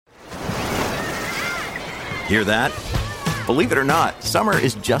Hear that? Believe it or not, summer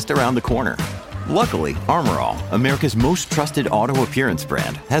is just around the corner. Luckily, Armor All, America's most trusted auto appearance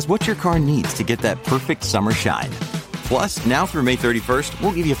brand, has what your car needs to get that perfect summer shine. Plus, now through May 31st,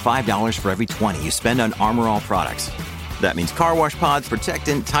 we'll give you $5 for every $20 you spend on Armor All products. That means car wash pods,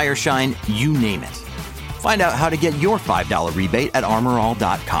 protectant, tire shine, you name it. Find out how to get your $5 rebate at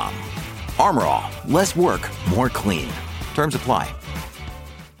armorall.com. Armor All, less work, more clean. Terms apply.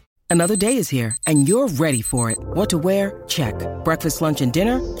 Another day is here, and you're ready for it. What to wear? Check. Breakfast, lunch, and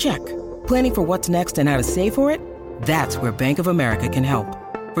dinner? Check. Planning for what's next and how to save for it? That's where Bank of America can help.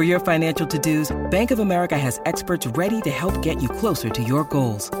 For your financial to-dos, Bank of America has experts ready to help get you closer to your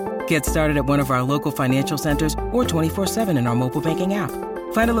goals. Get started at one of our local financial centers or 24/7 in our mobile banking app.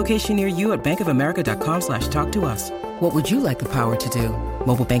 Find a location near you at bankofamerica.com/talktous. What would you like the power to do?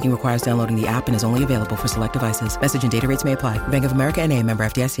 Mobile banking requires downloading the app and is only available for select devices. Message and data rates may apply. Bank of America N.A., member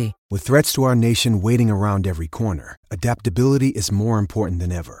FDIC. With threats to our nation waiting around every corner, adaptability is more important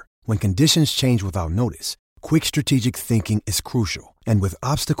than ever. When conditions change without notice, quick strategic thinking is crucial. And with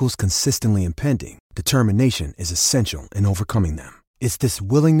obstacles consistently impending, determination is essential in overcoming them. It's this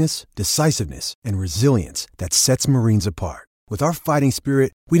willingness, decisiveness, and resilience that sets Marines apart. With our fighting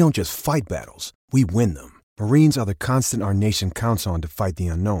spirit, we don't just fight battles, we win them. Marines are the constant our nation counts on to fight the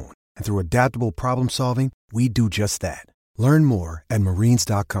unknown. And through adaptable problem solving, we do just that. Learn more at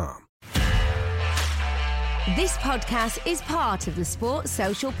marines.com. This podcast is part of the Sports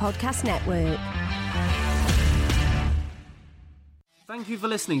Social Podcast Network. Thank you for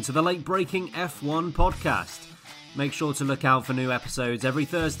listening to the late-breaking F1 podcast. Make sure to look out for new episodes every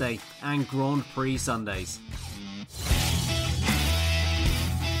Thursday and Grand Prix Sundays.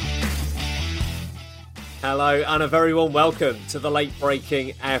 Hello and a very warm welcome to the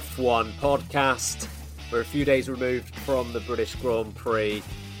late-breaking F1 podcast. We're a few days removed from the British Grand Prix.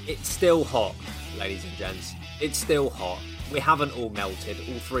 It's still hot, ladies and gents. It's still hot. We haven't all melted.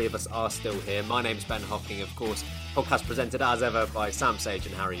 All three of us are still here. My name's Ben Hocking, of course. Podcast presented as ever by Sam Sage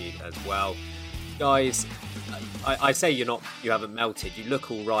and Harry Eade as well. Guys, I say you haven't melted. You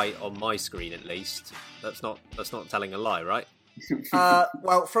look all right on my screen, at least. That's not telling a lie, right?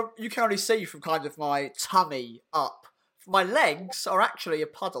 Well, you can only see from kind of my tummy up. My legs are actually a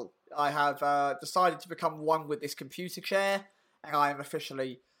puddle. I have decided to become one with this computer chair, and I am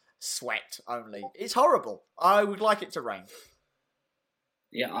officially sweat only. It's horrible. I would like it to rain.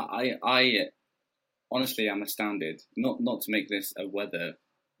 Yeah, I honestly am astounded. Not to make this the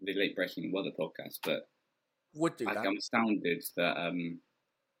late breaking weather podcast, but I'm astounded that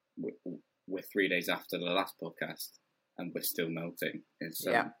we're 3 days after the last podcast and we're still melting. It's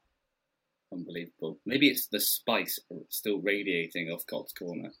unbelievable. Maybe it's the spice still radiating off Cott's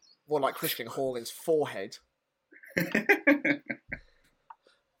Corner. More like Christian Horner's forehead.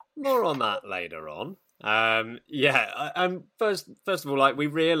 More on that later on. First of all, we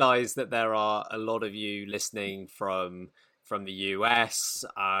realise that there are a lot of you listening from the US,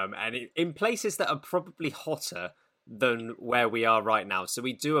 and in places that are probably hotter than where we are right now. So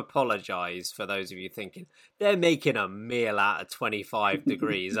we do apologise for those of you thinking they're making a meal out of 25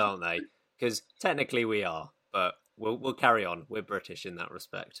 degrees, aren't they? Because technically we are, but we'll carry on. We're British in that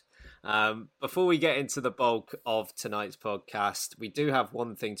respect. Before we get into the bulk of tonight's podcast, we do have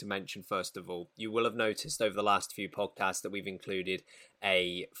one thing to mention first of all. You will have noticed over the last few podcasts that we've included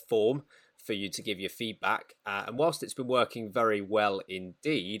a form for you to give your feedback. And whilst it's been working very well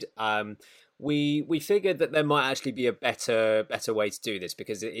indeed, we figured that there might actually be a better way to do this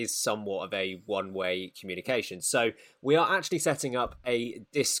because it is somewhat of a one-way communication. So we are actually setting up a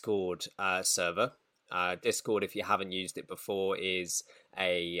Discord server. Discord, if you haven't used it before, is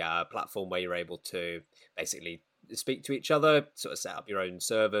a platform where you're able to basically speak to each other, sort of set up your own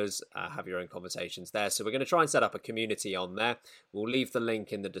servers, have your own conversations there. So we're going to try and set up a community on there. We'll leave the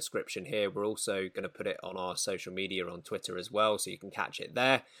link in the description here. We're also going to put it on our social media on Twitter as well, so you can catch it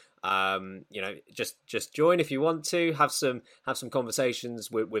there. Just join if you want to have some conversations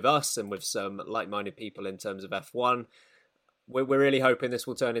with us and with some like-minded people in terms of F1. We're really hoping this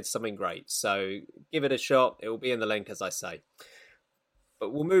will turn into something great. So give it a shot. It will be in the link, as I say.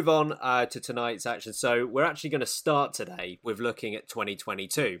 But we'll move on to tonight's action. So we're actually going to start today with looking at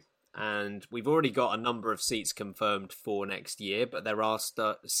 2022. And we've already got a number of seats confirmed for next year, but there are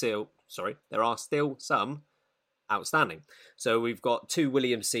still some outstanding. So we've got 2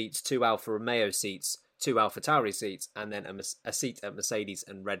 Williams seats, 2 Alfa Romeo seats, 2 AlphaTauri seats, and then a seat at Mercedes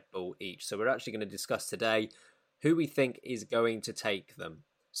and Red Bull each. So we're actually going to discuss today who we think is going to take them.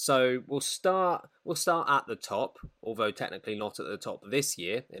 So we'll start at the top, although technically not at the top this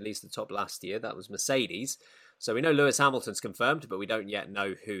year, at least the top last year. That was Mercedes. So we know Lewis Hamilton's confirmed, but we don't yet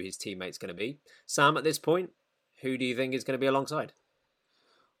know who his teammate's going to be. Sam, at this point, who do you think is going to be alongside?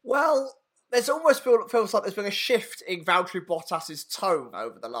 Well, there's almost feels like there's been a shift in Valtteri Bottas's tone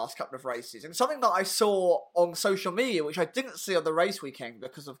over the last couple of races. And something that I saw on social media, which I didn't see on the race weekend,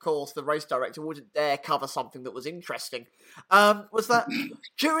 because of course the race director wouldn't dare cover something that was interesting, was that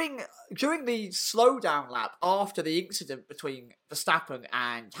during the slowdown lap after the incident between Verstappen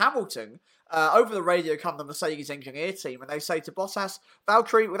and Hamilton, over the radio come the Mercedes engineer team, and they say to Bottas,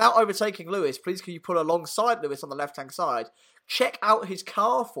 Valtteri, without overtaking Lewis, please can you pull alongside Lewis on the left-hand side, check out his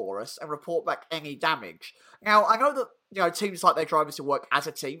car for us and report back any damage. Now, I know that teams like their drivers to work as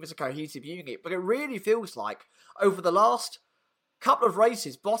a team, as a cohesive unit, but it really feels like over the last couple of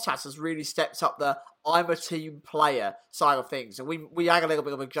races, Bottas has really stepped up the I'm a team player side of things. And we had a little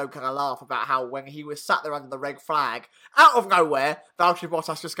bit of a joke and a laugh about how when he was sat there under the red flag, out of nowhere, Valtteri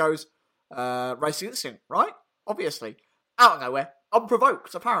Bottas just goes, racing incident, right? Obviously. Out of nowhere.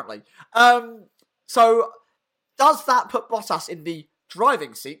 Unprovoked, apparently. So does that put Bottas in the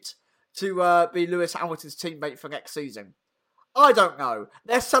driving seat to be Lewis Hamilton's teammate for next season? I don't know.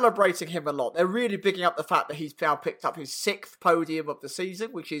 They're celebrating him a lot. They're really bigging up the fact that he's now picked up his 6th podium of the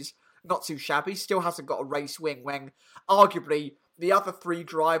season, which is not too shabby. Still hasn't got a race win when arguably the other 3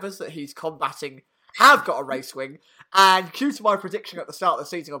 drivers that he's combating have got a race win. And due to my prediction at the start of the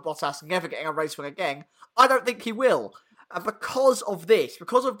season of Bottas never getting a race win again, I don't think he will. And because of this,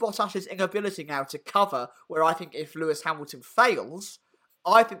 because of Bottas' inability now to cover where I think if Lewis Hamilton fails,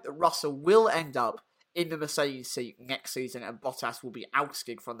 I think that Russell will end up in the Mercedes seat next season and Bottas will be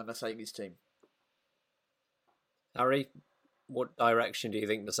ousted from the Mercedes team. Harry, what direction do you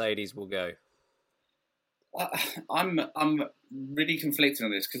think Mercedes will go? I'm really conflicted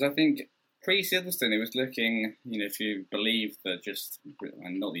on this because I think pre-Silverstone it was looking, if you believe that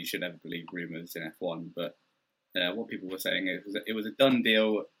and not that you should ever believe rumours in F1, but what people were saying it was a done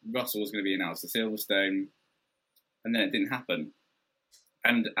deal. Russell was going to be announced at Silverstone, and then it didn't happen.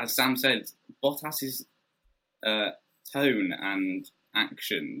 And as Sam said, Bottas's tone and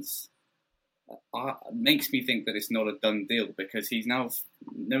actions makes me think that it's not a done deal because he's now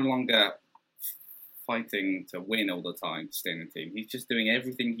no longer fighting to win all the time to stay in the team. He's just doing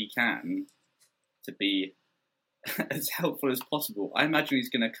everything he can to be as helpful as possible. I imagine he's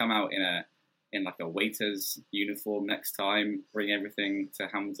going to come out in like a waiter's uniform next time, bring everything to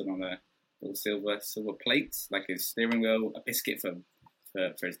Hamilton on a little silver plate, like his steering wheel, a biscuit for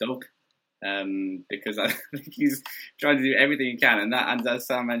his dog, because I think he's trying to do everything he can. And as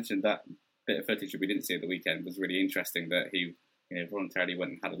Sam mentioned, that bit of footage that we didn't see at the weekend was really interesting. That he voluntarily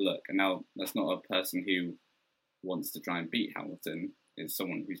went and had a look. And now that's not a person who wants to try and beat Hamilton. It's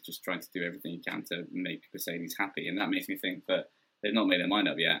someone who's just trying to do everything he can to make Mercedes happy. And that makes me think that they've not made their mind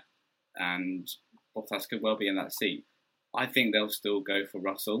up yet. And Bottas could well be in that seat. I think they'll still go for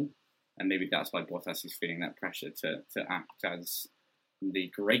Russell. And maybe that's why Bottas is feeling that pressure to act as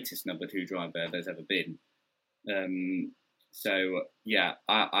the greatest number 2 driver there's ever been. So yeah,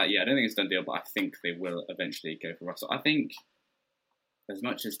 I don't think it's a done deal, but I think they will eventually go for Russell. I think as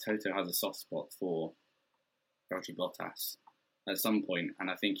much as Toto has a soft spot for Valtteri Bottas at some point, and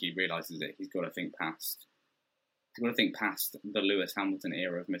I think he realises that he's got to think past the Lewis Hamilton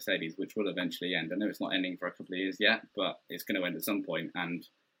era of Mercedes, which will eventually end. I know it's not ending for a couple of years yet, but it's going to end at some point, and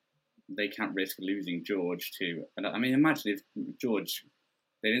they can't risk losing George to... And I mean, imagine if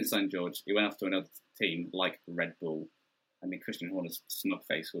they didn't sign George, he went off to another team like Red Bull. I mean, Christian Horner's snub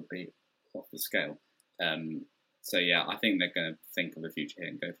face would be off the scale. So yeah, I think they're going to think of the future here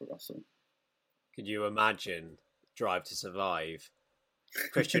and go for Russell. Could you imagine Drive to Survive?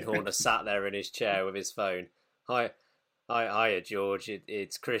 Christian Horner sat there in his chair with his phone. Hiya, George.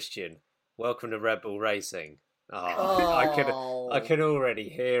 It's Christian. Welcome to Red Bull Racing. I can already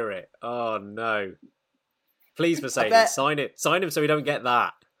hear it. Oh no! Please, Mercedes, sign him so we don't get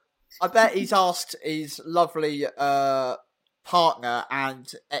that. I bet he's asked his lovely partner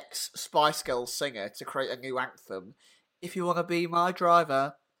and ex-Spice Girls singer to create a new anthem. If you want to be my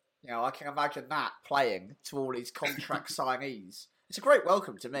driver, I can imagine that playing to all these contract signees. It's a great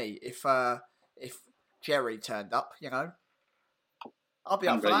welcome to me. If Jerry turned up, I'll be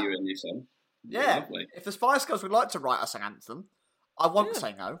up for that. You and your son. Yeah, lovely. If the Spice Girls would like to write us an anthem, I won't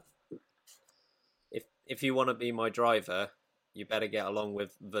say no. If you want to be my driver, you better get along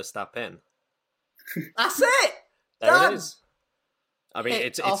with Verstappen. That's it. There it is. I mean, hit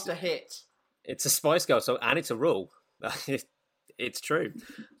it's after hit. It's a Spice Girl, and it's a rule. It's true.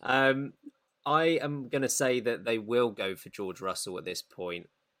 I am going to say that they will go for George Russell at this point.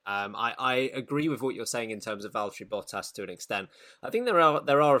 I agree with what you're saying in terms of Valtteri Bottas to an extent. I think there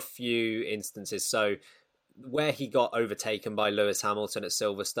are a few instances. So where he got overtaken by Lewis Hamilton at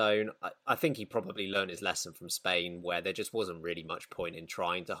Silverstone, I think he probably learned his lesson from Spain, where there just wasn't really much point in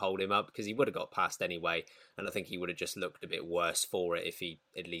trying to hold him up because he would have got past anyway, and I think he would have just looked a bit worse for it if he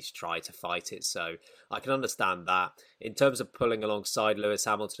at least tried to fight it. So I can understand that. In terms of pulling alongside Lewis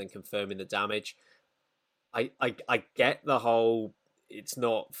Hamilton and confirming the damage, I get the whole it's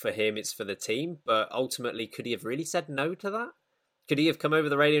not for him, it's for the team, but ultimately, could he have really said no to that? Could he have come over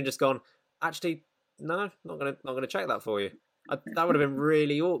the radio and just gone, actually, no, not gonna check that for you? That would have been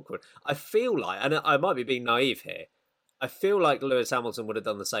really awkward. I feel like, and I might be being naive here, I feel like Lewis Hamilton would have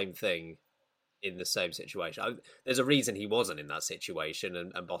done the same thing in the same situation. There's a reason he wasn't in that situation,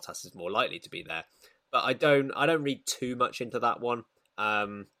 and Bottas is more likely to be there. But I don't read too much into that one.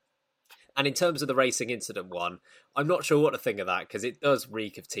 And in terms of the racing incident one, I'm not sure what to think of that because it does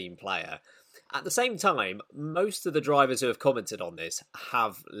reek of team player. At the same time, most of the drivers who have commented on this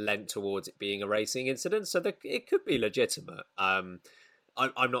have lent towards it being a racing incident, so it could be legitimate. I'm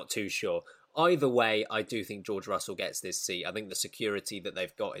not too sure. Either way, I do think George Russell gets this seat. I think the security that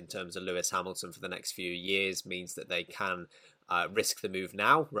they've got in terms of Lewis Hamilton for the next few years means that they can risk the move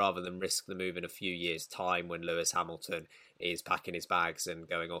now rather than risk the move in a few years' time when Lewis Hamilton is packing his bags and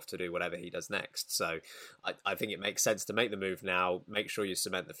going off to do whatever he does next. So I think it makes sense to make the move now, make sure you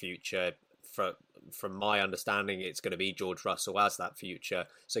cement the future. From my understanding, it's going to be George Russell as that future,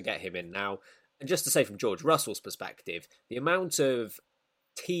 so get him in now. And just to say from George Russell's perspective, the amount of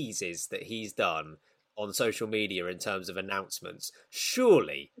teases that he's done on social media in terms of announcements,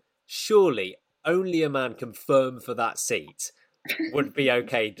 surely only a man confirmed for that seat would be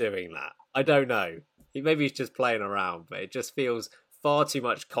okay doing that. I don't know. Maybe he's just playing around, but it just feels far too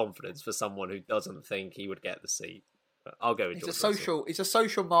much confidence for someone who doesn't think he would get the seat. But I'll go with George Russell. He's a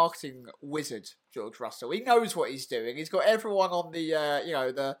social marketing wizard, George Russell. He knows what he's doing. He's got everyone on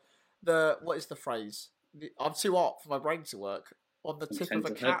the what is the phrase? I'm too hot for my brain to work. On the tip of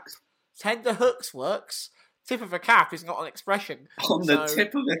a cap. Tender hooks works. Tip of a cap is not an expression. On the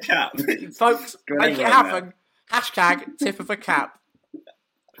tip of a cap. Folks, make it happen. Hashtag tip of a cap.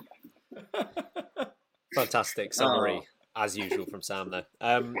 Fantastic summary, as usual, from Sam there.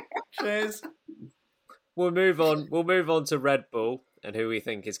 Cheers. We'll move on to Red Bull and who we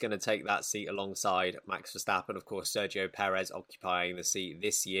think is going to take that seat alongside Max Verstappen. Of course, Sergio Perez occupying the seat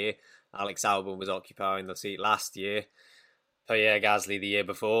this year. Alex Albon was occupying the seat last year. Pierre Gasly the year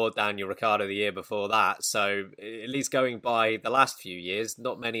before, Daniel Ricciardo the year before that. So at least going by the last few years,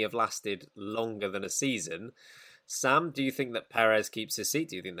 not many have lasted longer than a season. Sam, do you think that Perez keeps his seat?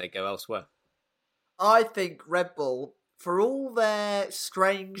 Do you think they go elsewhere? I think Red Bull, for all their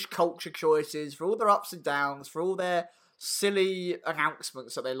strange culture choices, for all their ups and downs, for all their silly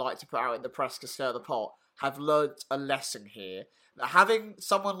announcements that they like to put out in the press to stir the pot, have learnt a lesson here. That having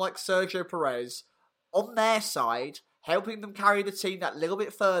someone like Sergio Perez on their side, helping them carry the team that little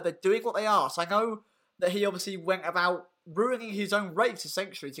bit further, doing what they ask. I know that he obviously went about ruining his own race,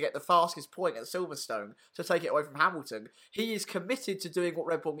 essentially, to get the fastest point at Silverstone, to take it away from Hamilton. He is committed to doing what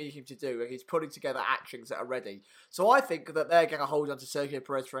Red Bull need him to do, and he's putting together actions that are ready. So I think that they're going to hold on to Sergio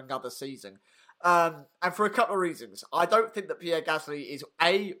Perez for another season. And for a couple of reasons. I don't think that Pierre Gasly is,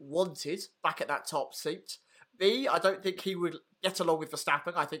 A, wanted back at that top seat. B, I don't think he would get along with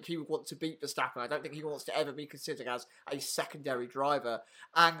Verstappen. I think he would want to beat Verstappen. I don't think he wants to ever be considered as a secondary driver.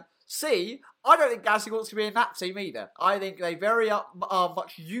 And C, I don't think Gasly wants to be in that team either. I think they are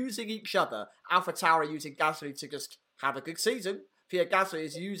much using each other. AlphaTauri using Gasly to just have a good season. Pierre Gasly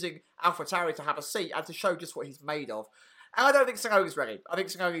is using AlphaTauri to have a seat and to show just what he's made of. And I don't think Tsunoda's ready. I think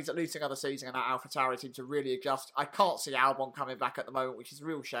Tsunoda needs at least another season in that AlphaTauri team to really adjust. I can't see Albon coming back at the moment, which is a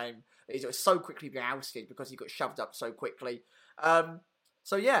real shame. He's so quickly being ousted because he got shoved up so quickly.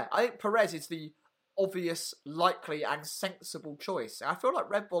 So yeah, I think Perez is the obvious, likely and sensible choice. And I feel like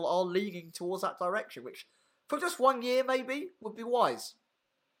Red Bull are leaning towards that direction, which for just 1 year maybe would be wise.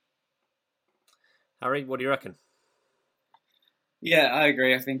 Harry, what do you reckon? Yeah, I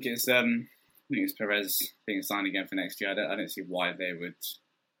agree. I think it's Perez being signed again for next year. I don't see why they would.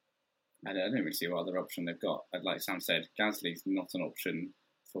 I don't really see what other option they've got. Like Sam said, Gasly's not an option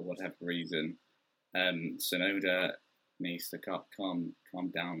for whatever reason. Tsunoda needs to calm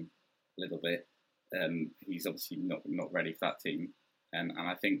down a little bit. He's obviously not ready for that team, and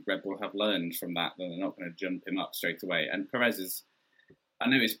I think Red Bull have learned from that they're not going to jump him up straight away. And Perez is, I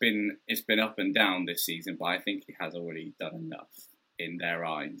know it's been up and down this season, but I think he has already done enough in their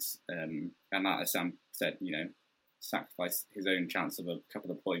eyes. And that, as Sam said, sacrificed his own chance of a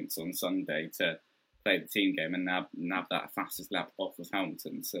couple of points on Sunday to play the team game and nab that fastest lap off of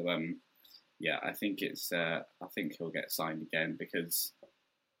Hamilton. So yeah, I think he'll get signed again because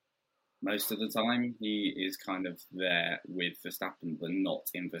most of the time. He is kind of there with Verstappen, but not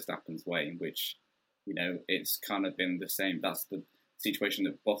in Verstappen's way, which, it's kind of been the same. That's the situation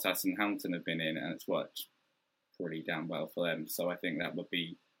that Bottas and Hamilton have been in, and it's worked pretty damn well for them. So I think that would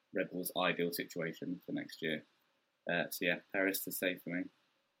be Red Bull's ideal situation for next year. Perez to say for me.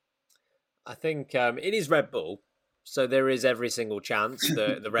 I think it is Red Bull, so there is every single chance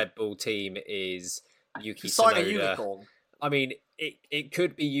that the Red Bull team is Yuki Sign Tsunoda. a unicorn. I mean, it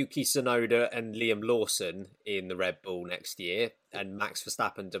could be Yuki Tsunoda and Liam Lawson in the Red Bull next year, and Max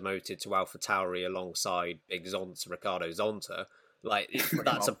Verstappen demoted to AlphaTauri alongside Big Zonta, Ricardo Zonta.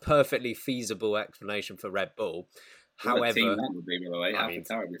 That's a perfectly feasible explanation for Red Bull. However, team that would be, by the way,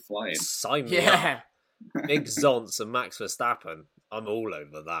 AlphaTauri would be flying. Sign me up. Big Zonta and Max Verstappen. I'm all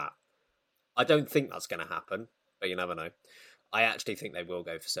over that. I don't think that's going to happen, but you never know. I actually think they will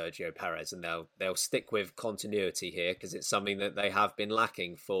go for Sergio Perez, and they'll stick with continuity here because it's something that they have been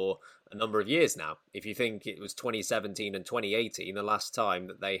lacking for a number of years now. If you think it was 2017 and 2018, the last time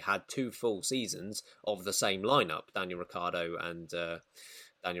that they had 2 full seasons of the same lineup, Daniel Ricciardo and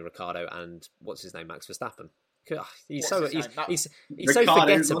what's his name, Max Verstappen. He's so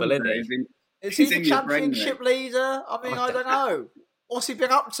forgettable, isn't he? Is he the championship leader? I mean, I don't know. What's he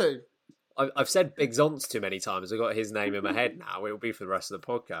been up to? I've said Big Zonta too many times. I've got his name in my head now. It'll be for the rest of the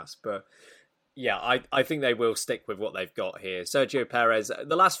podcast. But yeah, I think they will stick with what they've got here. Sergio Perez,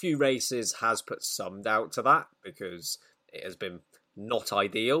 the last few races has put some doubt to that because it has been not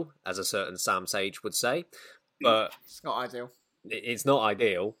ideal, as a certain Sam Sage would say. But it's not ideal. It's not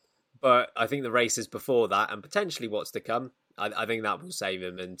ideal. But I think the races before that and potentially what's to come, I think that will save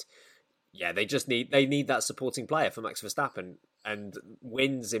him. And yeah, they need that supporting player for Max Verstappen. And the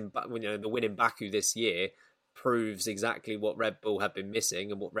win in Baku this year proves exactly what Red Bull have been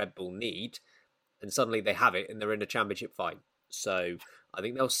missing and what Red Bull need. And suddenly they have it and they're in a championship fight. So I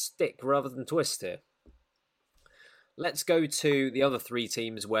think they'll stick rather than twist here. Let's go to the other 3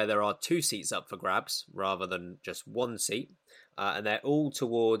 teams where there are 2 seats up for grabs rather than just 1 seat. And they're all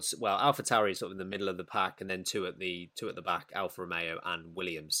towards, AlphaTauri is sort of in the middle of the pack and then 2 at the back, Alfa Romeo and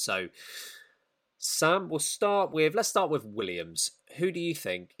Williams. So Sam, let's start with Williams. Who do you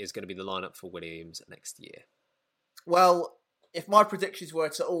think is going to be the lineup for Williams next year? Well, if my predictions were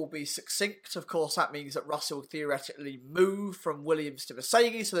to all be succinct, of course, that means that Russell would theoretically move from Williams to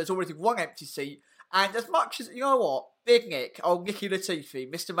Mercedes, so there's already 1 empty seat. And as much as, you know what, Big Nick, old Nicky Latifi,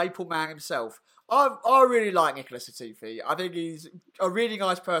 Mr. Maple Man himself, I really like Nicholas Latifi. I think he's a really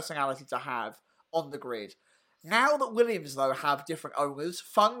nice personality to have on the grid. Now that Williams, though, have different owners,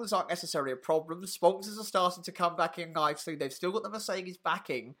 funds aren't necessarily a problem. Sponsors are starting to come back in nicely. They've still got the Mercedes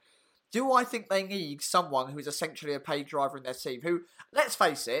backing. Do I think they need someone who is essentially a paid driver in their team who, let's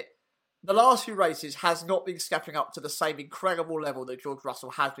face it, the last few races has not been stepping up to the same incredible level that George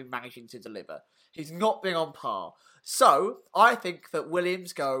Russell has been managing to deliver. He's not been on par. So, I think that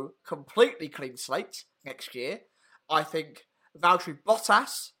Williams go completely clean slate next year. I think Valtteri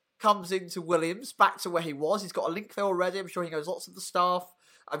Bottas comes into Williams, back to where he was. He's got a link there already. I'm sure he knows lots of the staff.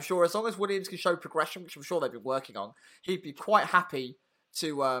 I'm sure as long as Williams can show progression, which I'm sure they've been working on, he'd be quite happy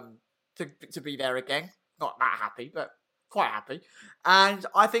to be there again. Not that happy, but quite happy. And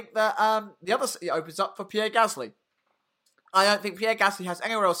I think that the other seat opens up for Pierre Gasly. I don't think Pierre Gasly has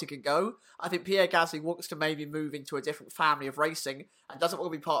anywhere else he can go. I think Pierre Gasly wants to maybe move into a different family of racing and doesn't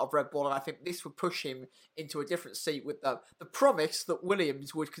want to be part of Red Bull. And I think this would push him into a different seat with the promise that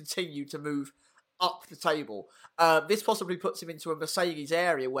Williams would continue to move up the table. This possibly puts him into a Mercedes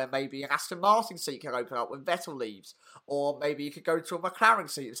area where maybe an Aston Martin seat can open up when Vettel leaves. Or maybe you could go to a McLaren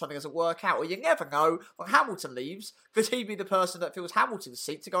seat if something doesn't work out. Or you never know, when Hamilton leaves, could he be the person that fills Hamilton's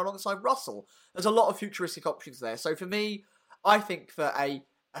seat to go alongside Russell? There's a lot of futuristic options there. So for me, I think that a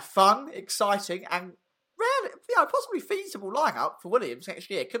fun, exciting, and rarely, possibly feasible lineup for Williams next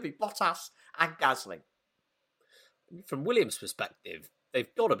year could be Bottas and Gasly. From Williams' perspective,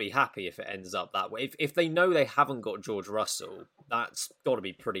 they've got to be happy if it ends up that way. If they know they haven't got George Russell, that's got to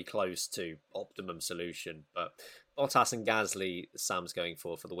be pretty close to optimum solution. But Bottas and Gasly, Sam's going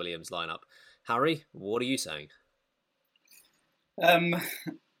for the Williams lineup. Harry, what are you saying?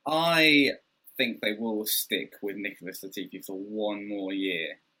 I think they will stick with Nicholas Latifi for 1 more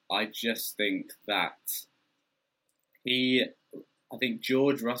year. I just think that I think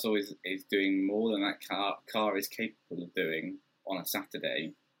George Russell is doing more than that car is capable of doing on a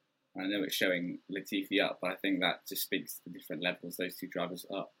Saturday. I know it's showing Latifi up, but I think that just speaks to the different levels those 2 drivers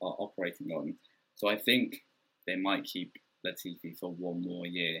are operating on. So I think they might keep Latifi for 1 more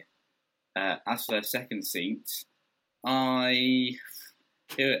year. As for their second seat, I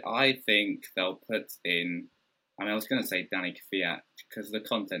think they'll put in I mean, I was going to say Danny Kvyat because the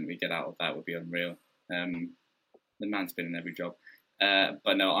content we get out of that would be unreal. The man's been in every job.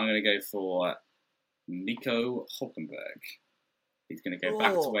 But no, I'm going to go for Nico Hulkenberg. He's going to go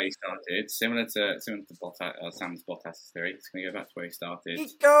back to where he started, similar to Bottas, Sam's Bottas theory. He's going to go back to where he started.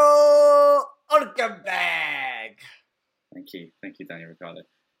 Nico Hulkenberg. Thank you, Daniel Ricciardo.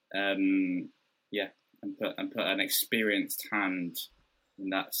 Yeah, and put an experienced hand in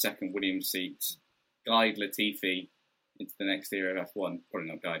that second Williams seat. Guide Latifi into the next era of F1.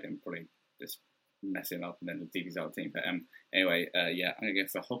 Probably not guide him, probably just mess him up and then Latifi's out of the team. But anyway, yeah, I'm going to go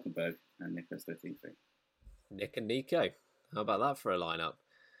for Hulkenberg and Nicholas Latifi. Nick and Nico. How about that for a lineup?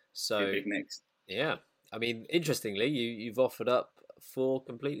 So big mix. Yeah. I mean, interestingly, you've offered up 4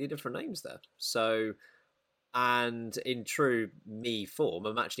 completely different names there. So, and in true me form,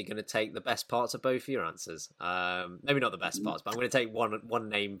 I'm actually going to take the best parts of both of your answers. Maybe not the best parts, but I'm going to take one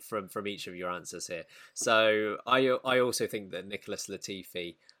name from each of your answers here. So I also think that Nicholas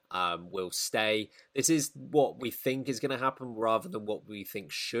Latifi will stay. This is what we think is going to happen rather than what we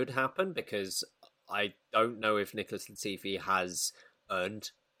think should happen, because I don't know if Nicholas Latifi has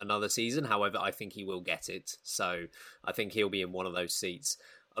earned another season. However, I think he will get it. So I think he'll be in one of those seats.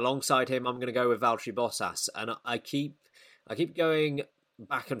 Alongside him, I'm going to go with Valtteri Bottas. And I keep going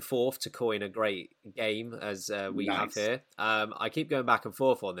back and forth to coin a great game as we have here. I keep going back and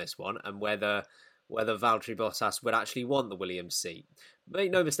forth on this one and whether Valtteri Bottas would actually want the Williams seat.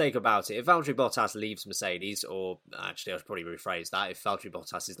 Make no mistake about it, if Valtteri Bottas leaves Mercedes, or actually I should probably rephrase that, if Valtteri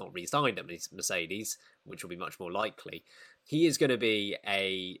Bottas is not re-signed at Mercedes, which will be much more likely, he is going to be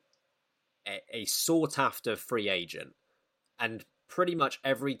a sought-after free agent. And pretty much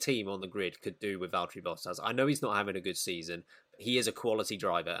every team on the grid could do with Valtteri Bottas. I know he's not having a good season, but he is a quality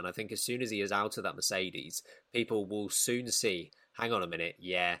driver, and I think as soon as he is out of that Mercedes, people will soon see, hang on a minute,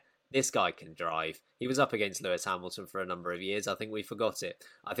 yeah, this guy can drive. He was up against Lewis Hamilton for a number of years. I think we forgot it.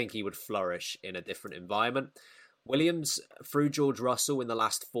 I think he would flourish in a different environment. Williams, through George Russell in the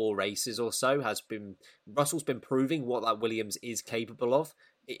last 4 races or so, Russell's been proving what that Williams is capable of.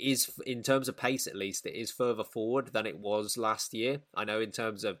 It is, in terms of pace at least, it is further forward than it was last year. I know in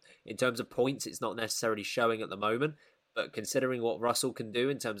terms of points, it's not necessarily showing at the moment, but considering what Russell can do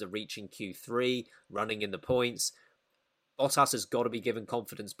in terms of reaching Q3, running in the points, Bottas has got to be given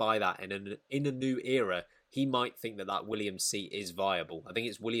confidence by that. And in a new era, he might think that Williams seat is viable. I think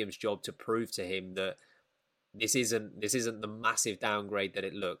it's Williams' job to prove to him that this isn't the massive downgrade that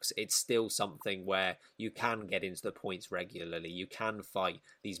it looks. It's still something where you can get into the points regularly. You can fight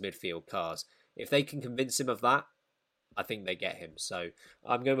these midfield cars. If they can convince him of that, I think they get him. So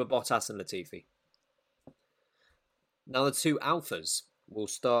I'm going with Bottas and Latifi. Now the 2 Alphas. We'll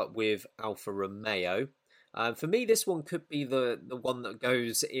start with Alfa Romeo. For me, this one could be the one that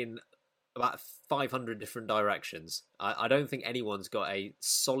goes in about 500 different directions. I don't think anyone's got a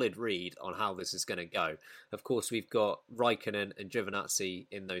solid read on how this is going to go. Of course, we've got Raikkonen and Giovinazzi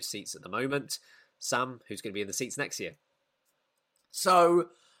in those seats at the moment. Sam, who's going to be in the seats next year? So,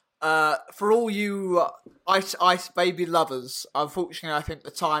 for all you ice baby lovers, unfortunately, I think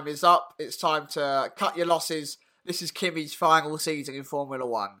the time is up. It's time to cut your losses. This is Kimi's final season in Formula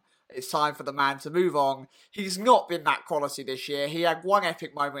 1. It's time for the man to move on. He's not been that quality this year. He had one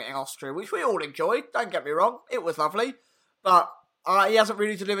epic moment in Austria, which we all enjoyed. Don't get me wrong. It was lovely. But he hasn't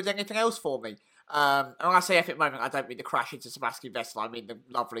really delivered anything else for me. And when I say epic moment, I don't mean the crash into Sebastian Vettel. I mean the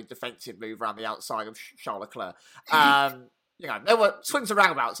lovely defensive move around the outside of Charles Leclerc. There were swings and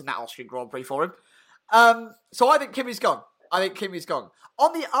roundabouts in that Austrian Grand Prix for him. So I think Kimi's gone.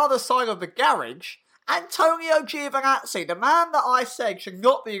 On the other side of the garage, Antonio Giovinazzi, the man that I said should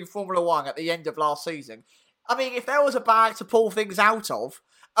not be in Formula 1 at the end of last season. I mean, if there was a bag to pull things out of,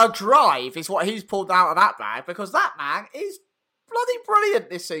 a drive is what he's pulled out of that bag, because that man is bloody brilliant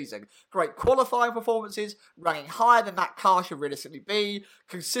this season. Great qualifying performances, running higher than that car should realistically be,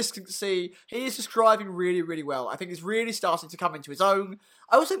 consistency. He is just driving really, really well. I think he's really starting to come into his own.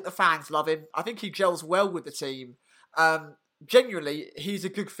 I also think the fans love him. I think he gels well with the team. Genuinely, he's a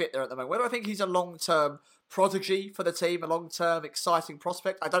good fit there at the moment. Whether I think he's a long-term prodigy for the team, a long-term exciting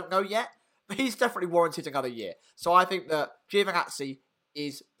prospect, I don't know yet. But he's definitely warranted another year. So I think that Giovinazzi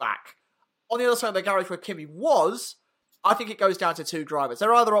is back. On the other side of the garage where Kimi was, I think it goes down to 2 drivers. There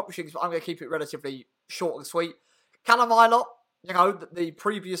are other options, but I'm going to keep it relatively short and sweet. Callum Ilott, the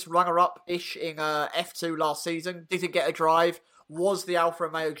previous runner-up-ish in F2 last season, didn't get a drive, was the Alfa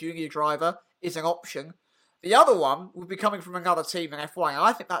Romeo Junior driver, is an option. The other one would be coming from another team in F1, and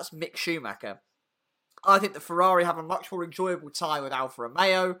I think that's Mick Schumacher. I think the Ferrari have a much more enjoyable time with Alfa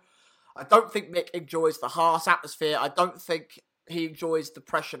Romeo. I don't think Mick enjoys the harsh atmosphere. I don't think he enjoys the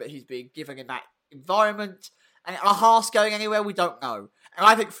pressure that he's being given in that environment. And are Haas going anywhere? We don't know. And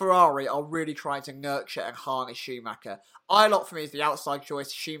I think Ferrari are really trying to nurture and harness Schumacher. Ilott for me is the outside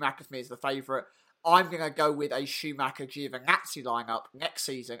choice. Schumacher for me is the favourite. I'm going to go with a Schumacher-Giovinazzi lineup next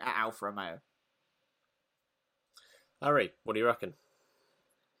season at Alfa Romeo. Harry, what do you reckon?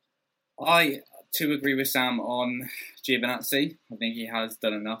 I too agree with Sam on Giovinazzi. I think he has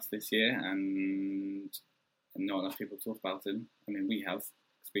done enough this year, and not enough people talk about him. I mean, we have.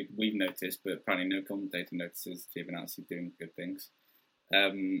 We've noticed, but apparently no commentator notices Giovinazzi doing good things.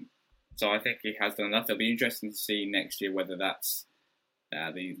 So I think he has done enough. It'll be interesting to see next year whether that's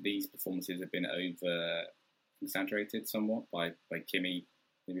these performances have been over exaggerated somewhat by Kimi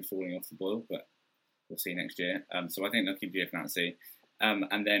maybe falling off the boil, but we'll see next year. So I think they'll keep Giovinazzi.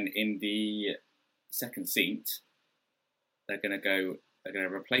 And then in the second seat, they're going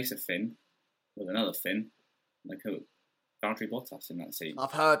to replace a Finn with another Finn, like Valtteri Bottas in that seat.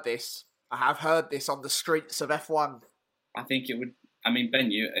 I've heard this. I have heard this on the streets of F1. I think it would. I mean,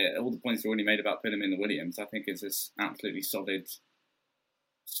 Ben, all the points you already made about putting him in the Williams, I think it's this absolutely solid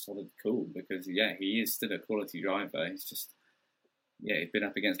call because he is still a quality driver. He's just he's been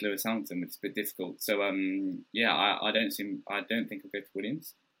up against Lewis Hamilton, which is a bit difficult. So I don't think he'll go to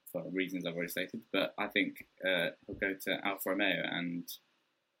Williams for reasons I've already stated, but I think he'll go to Alfa Romeo and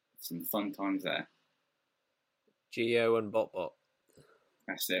some fun times there. Gio and Bot.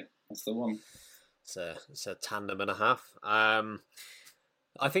 That's it. That's the one. It's a tandem and a half.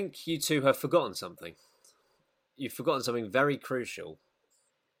 I think you two have forgotten something. You've forgotten something very crucial.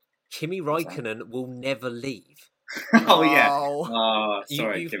 Kimi Räikkönen will never leave. Oh, yeah. Oh,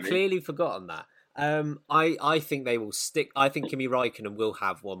 sorry, You've Kimi. clearly forgotten that. I think they will stick. I think Kimi Räikkönen will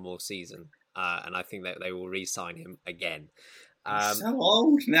have one more season, and I think that they will re-sign him again. So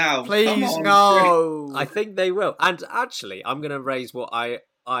old now. Please, no. I think they will. And actually, I'm going to raise what I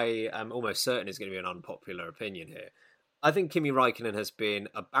am almost certain is going to be an unpopular opinion here. I think Kimi Räikkönen has been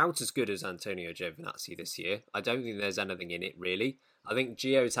about as good as Antonio Giovinazzi this year. I don't think there's anything in it, really. I think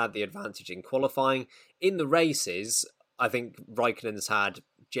Gio's had the advantage in qualifying. In the races, I think Räikkönen's had,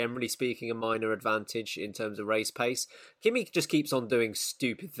 generally speaking, a minor advantage in terms of race pace. Kimi just keeps on doing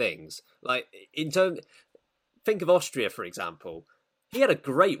stupid things. Like, think of Austria, for example. He had a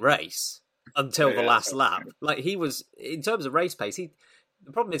great race until the last lap. Like, he was, in terms of race pace,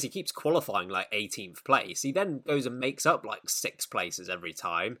 the problem is he keeps qualifying like 18th place. He then goes and makes up like 6 places every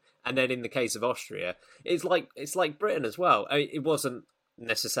time. And then in the case of Austria, it's like Britain as well. I mean, it wasn't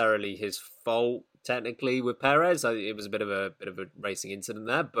necessarily his fault technically with Perez. It was a bit of a racing incident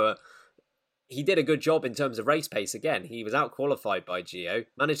there, but he did a good job in terms of race pace again. He was out qualified by Gio,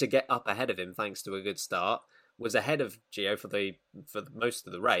 managed to get up ahead of him thanks to a good start, was ahead of Gio for most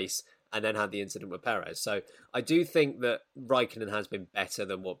of the race, and then had the incident with Perez. So I do think that Räikkönen has been better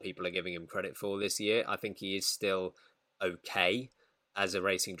than what people are giving him credit for this year. I think he is still okay as a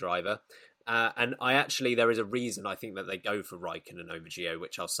racing driver. And there is a reason I think that they go for Räikkönen over Gio,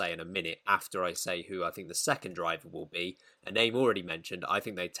 which I'll say in a minute after I say who I think the second driver will be. A name already mentioned. I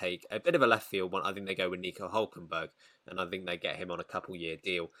think they take a bit of a left field one. I think they go with Nico Hülkenberg, and I think they get him on a couple-year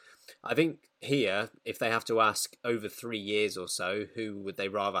deal. I think here, if they have to ask over 3 years or so, who would they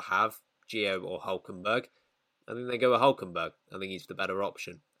rather have, Gio or Hülkenberg? I think they go with Hülkenberg. I think he's the better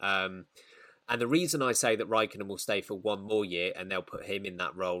option. And the reason I say that Räikkönen will stay for one more year and they'll put him in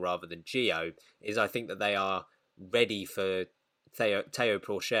that role rather than Gio is I think that they are ready for Theo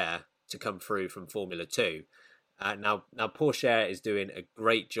Pourchaire to come through from Formula 2. Now Pourchaire is doing a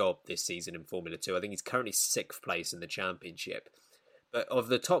great job this season in Formula 2. I think he's currently 6th place in the championship. But of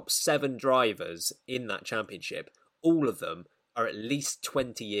the top 7 drivers in that championship, all of them are at least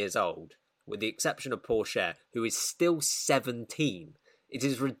 20 years old, with the exception of Pourchaire, who is still 17. It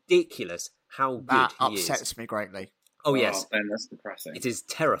is ridiculous how good he is. That upsets me greatly. Oh, yes. Ben, that's depressing. It is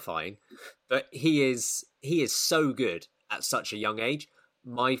terrifying. But he is so good at such a young age.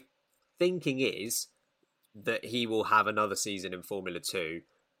 My thinking is that he will have another season in Formula 2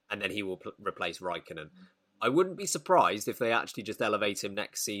 and then he will replace Räikkönen. I wouldn't be surprised if they actually just elevate him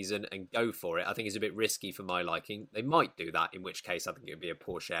next season and go for it. I think it's a bit risky for my liking. They might do that, in which case I think it would be a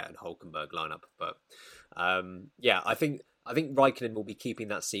Pourchaire and Hülkenberg lineup. But I think Räikkönen will be keeping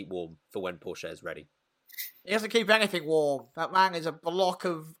that seat warm for when Pourchaire is ready. He doesn't keep anything warm. That man is a block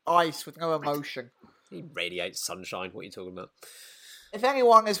of ice with no emotion. He radiates sunshine. What are you talking about? If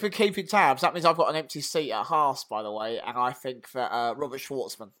anyone has been keeping tabs, that means I've got an empty seat at Haas, by the way, and I think that Robert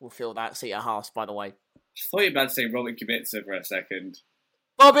Schwartzman will fill that seat at Haas, by the way. I thought you were about to say Robert Kubica for a second.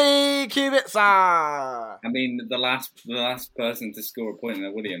 Bobby Kubica! I mean, the last person to score a point in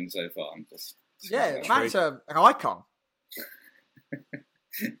the Williams so far. I'm just... Yeah, man's an icon.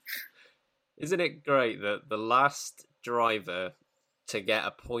 Isn't it great that the last driver to get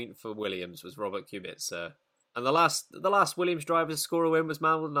a point for Williams was Robert Kubica, and the last Williams driver to score a win was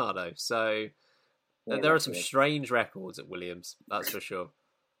Maldonado. So there are some strange records at Williams, that's for sure.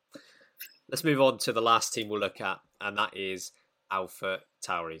 Let's move on to the last team we'll look at, and that is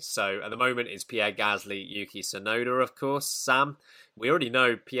AlphaTauri. So at the moment it's Pierre Gasly, Yuki Tsunoda, of course. Sam, we already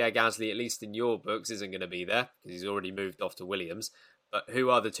know Pierre Gasly, at least in your books, isn't going to be there because he's already moved off to Williams. But who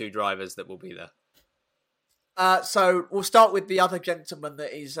are the two drivers that will be there? So we'll start with the other gentleman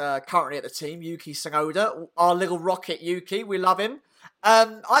that is currently at the team, Yuki Tsunoda, our little rocket Yuki. We love him.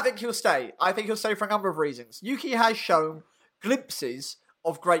 I think he'll stay. I think he'll stay for a number of reasons. Yuki has shown glimpses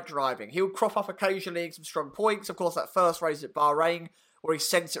of great driving. He'll crop up occasionally in some strong points. Of course, that first race at Bahrain, where he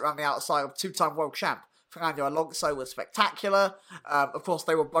sent it around the outside of two-time world champ Fernando Alonso, was spectacular. Of course,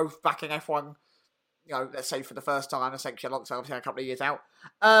 they were both back in F1, let's say for the first time, essentially Alonso obviously a couple of years out.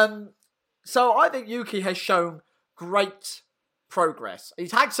 So I think Yuki has shown great progress.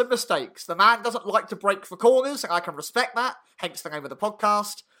 He's had some mistakes. The man doesn't like to break for corners, and I can respect that, hence the name of the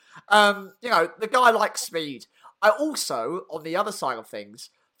podcast. The guy likes speed. I also, on the other side of things,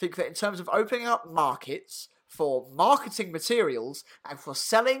 think that in terms of opening up markets for marketing materials and for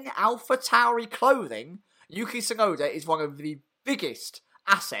selling AlphaTauri clothing, Yuki Tsunoda is one of the biggest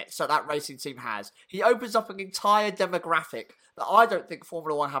assets that racing team has. He opens up an entire demographic that I don't think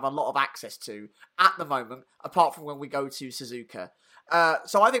Formula One have a lot of access to at the moment, apart from when we go to Suzuka.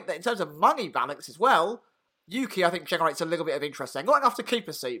 So I think that in terms of money balance as well, Yuki, I think, generates a little bit of interest there. Not enough to keep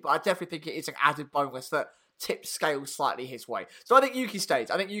a seat, but I definitely think it is an added bonus that tips scale slightly his way. So I think Yuki stays.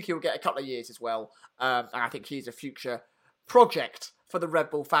 I think Yuki will get a couple of years as well. And I think he's a future project for the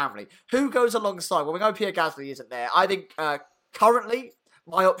Red Bull family. Who goes alongside? Well, we know Pierre Gasly isn't there. I think currently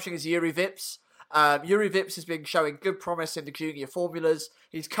my option is Yuri Vips. Yuri Vips has been showing good promise in the junior formulas.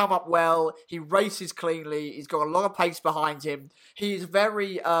 He's come up well. He races cleanly. He's got a lot of pace behind him. He's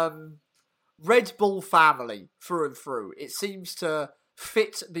very Red Bull family through and through. It seems to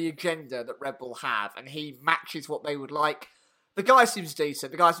fit the agenda that Red Bull have, and he matches what they would like. The guy seems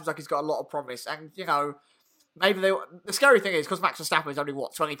decent. The guy seems like he's got a lot of promise, and maybe the scary thing is because Max Verstappen is only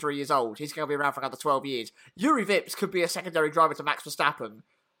 23 years old. He's going to be around for another 12 years. Yuri Vips could be a secondary driver to Max Verstappen,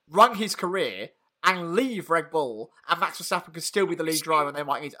 run his career, and leave Red Bull, and Max Verstappen could still be the lead driver, and they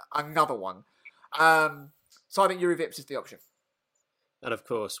might need another one. So I think Yuri Vips is the option. And of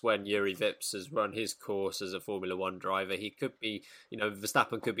course, when Yuri Vips has run his course as a Formula One driver, he could be,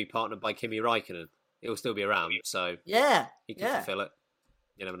 Verstappen could be partnered by Kimi Räikkönen. He'll still be around, so he can fulfill it.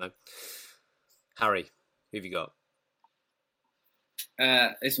 You never know. Harry, who have you got?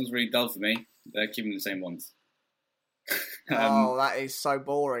 This one's really dull for me. They're keeping the same ones. That is so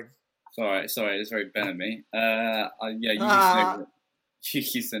boring. Sorry, it's very Ben of me.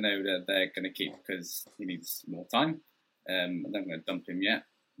 Yuki Tsunoda they're going to keep because he needs more time. I'm not going to dump him yet,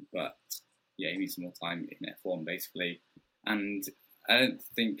 but he needs some more time in F1 basically. And I don't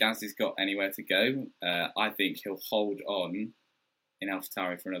think Gasly's got anywhere to go. I think he'll hold on in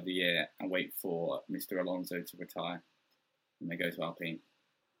AlphaTauri for another year and wait for Mr. Alonso to retire and they go to Alpine.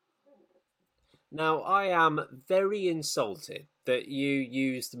 Now, I am very insulted that you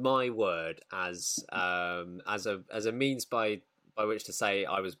used my word as a means by which to say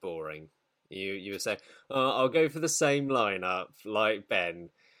I was boring. You would say, I'll go for the same lineup like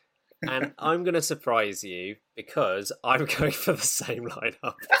Ben. And I'm going to surprise you because I'm going for the same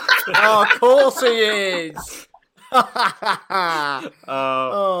lineup. Of course he is!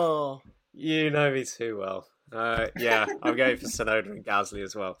 You know me too well. I'm going for Tsunoda and Gasly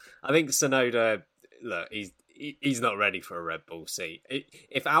as well. I think Tsunoda, look, he's not ready for a Red Bull seat.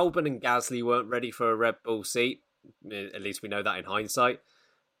 If Albon and Gasly weren't ready for a Red Bull seat, at least we know that in hindsight,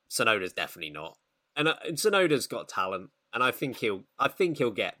 Tsunoda's definitely not. And Tsunoda's got talent, and I think he'll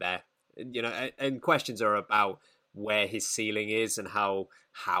get there. And questions are about where his ceiling is and how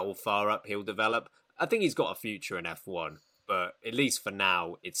far up he'll develop. I think he's got a future in F1, but at least for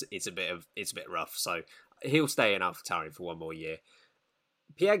now, it's a bit rough. So he'll stay in AlphaTauri for one more year.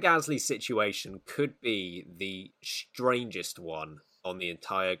 Pierre Gasly's situation could be the strangest one on the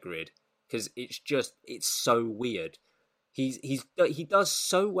entire grid because it's so weird. He does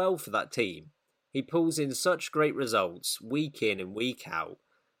so well for that team. He pulls in such great results week in and week out.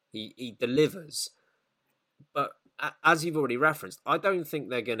 He delivers, but as you've already referenced, I don't think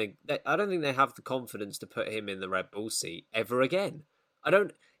they have the confidence to put him in the Red Bull seat ever again.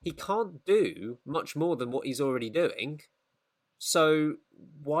 He can't do much more than what he's already doing. So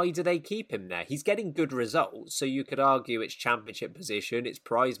why do they keep him there? He's getting good results, so you could argue it's championship position, it's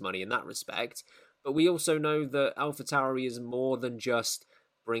prize money in that respect. But we also know that AlphaTauri is more than just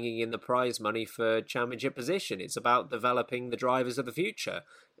bringing in the prize money for championship position. It's about developing the drivers of the future.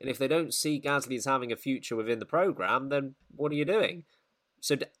 And if they don't see Gasly as having a future within the program, then what are you doing?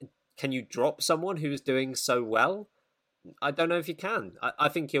 So can you drop someone who's doing so well? I don't know if you can. I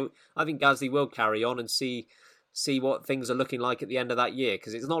think Gasly will carry on and see what things are looking like at the end of that year,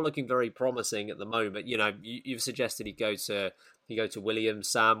 because it's not looking very promising at the moment. You've suggested he go to Williams,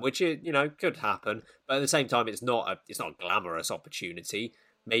 Sam, which could happen, but at the same time, it's not a glamorous opportunity.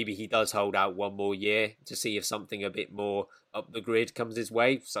 Maybe he does hold out one more year to see if something a bit more up the grid comes his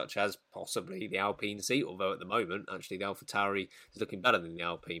way, such as possibly the Alpine seat. Although at the moment, actually, the AlphaTauri is looking better than the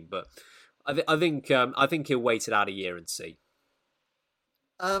Alpine, but I think he'll wait it out a year and see.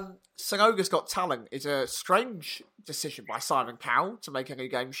 Tsunoda's Got Talent is a strange decision by Simon Cowell to make a new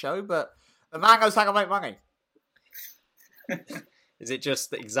game show, but the man knows how to make money. Is it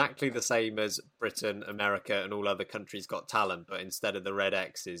just exactly the same as Britain, America, and all other countries Got Talent, but instead of the red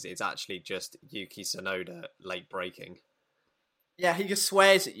X's, it's actually just Yuki Tsunoda late braking? Yeah, he just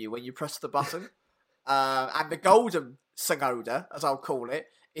swears at you when you press the button. And the golden Tsunoda, as I'll call it,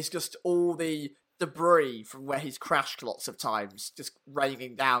 is just all the debris from where he's crashed lots of times, just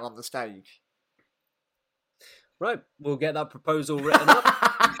raining down on the stage. Right, we'll get that proposal written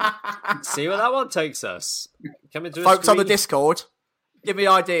up. See where that one takes us. Folks on the Discord, give me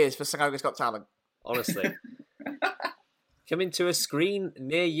ideas for Tsunoda's Got Talent. Honestly. Coming to a screen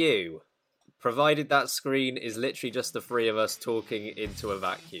near you, provided that screen is literally just the three of us talking into a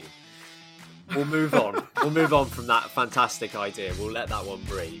vacuum. We'll move on. We'll move on from that fantastic idea. We'll let that one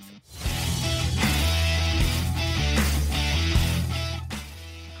breathe.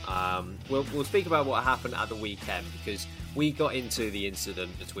 We'll speak about what happened at the weekend, because we got into the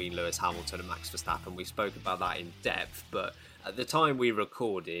incident between Lewis Hamilton and Max Verstappen. We spoke about that in depth, but at the time we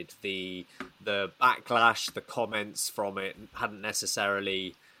recorded, the backlash, the comments from it hadn't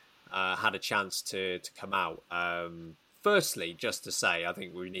necessarily had a chance to come out. Firstly, just to say, I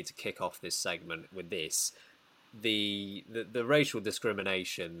think we need to kick off this segment with this. The racial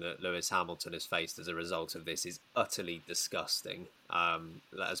discrimination that Lewis Hamilton has faced as a result of this is utterly disgusting.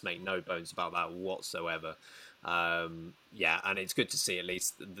 Let us make no bones about that whatsoever. And it's good to see at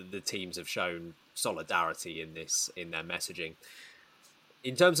least the teams have shown solidarity in their messaging.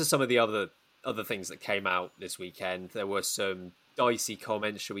 In terms of some of the other things that came out this weekend, there were some dicey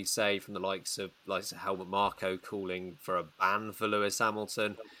comments, shall we say, from the likes of Helmut Marko calling for a ban for Lewis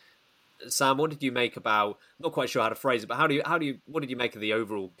Hamilton. Sam, what did you make about? Not quite sure how to phrase it, but what did you make of the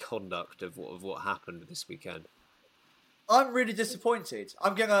overall conduct of what happened this weekend? I'm really disappointed.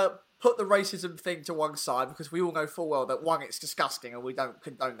 I'm gonna put the racism thing to one side, because we all know full well that one, it's disgusting, and we don't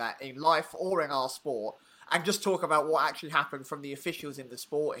condone that in life or in our sport. And just talk about what actually happened from the officials in the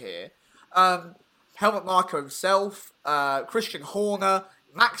sport here. Helmut Marko himself, Christian Horner,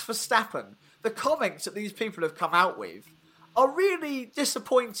 Max Verstappen. The comments that these people have come out with are really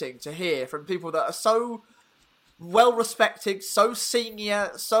disappointing to hear from people that are so well respected, so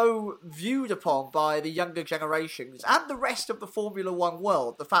senior, so viewed upon by the younger generations and the rest of the Formula One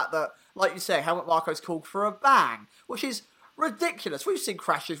world. The fact that, like you say, Helmut Marko's called for a ban, which is ridiculous. We've seen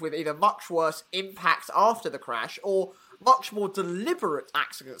crashes with either much worse impact after the crash or much more deliberate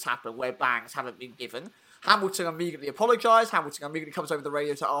accidents happen where bans haven't been given. Hamilton immediately apologised. Hamilton immediately comes over the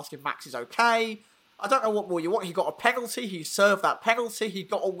radio to ask if Max is okay. I don't know what more you want. He got a penalty. He served that penalty. He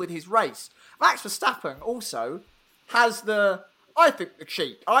got on with his race. Max Verstappen also has the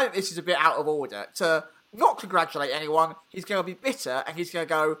cheek. I think this is a bit out of order to not congratulate anyone. He's going to be bitter and he's going to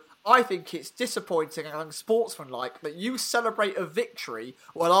go, I think it's disappointing and unsportsmanlike that you celebrate a victory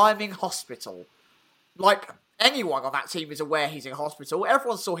while I'm in hospital. Like, anyone on that team is aware he's in hospital.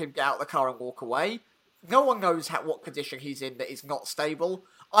 Everyone saw him get out of the car and walk away. No one knows what condition he's in that is not stable.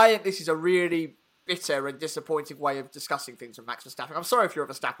 I think this is a really bitter and disappointing way of discussing things with Max Verstappen. I'm sorry if you're a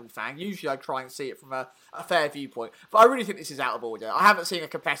Verstappen fan. Usually I try and see it from a fair viewpoint. But I really think this is out of order. I haven't seen a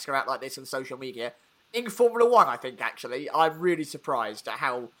competitor act like this on social media. In Formula 1, I think, actually. I'm really surprised at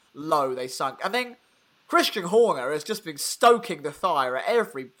how low they sunk. And then Christian Horner has just been stoking the fire at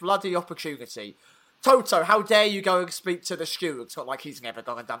every bloody opportunity. Toto, how dare you go and speak to the steward? It's not like he's never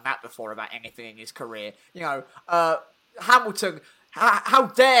gone and done that before about anything in his career. Hamilton, how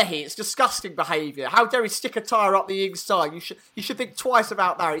dare he? It's disgusting behaviour. How dare he stick a tyre up the inside? You should think twice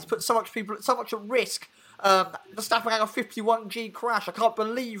about that. He's put so much at risk. Verstappen had a 51G crash. I can't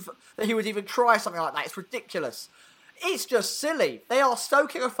believe that he would even try something like that. It's ridiculous. It's just silly. They are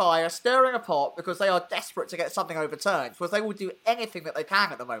stoking a fire, stirring a pot, because they are desperate to get something overturned, because they will do anything that they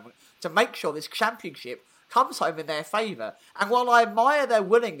can at the moment to make sure this championship comes home in their favour. And while I admire their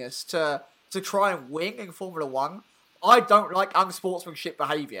willingness to try and win in Formula 1, I don't like unsportsmanship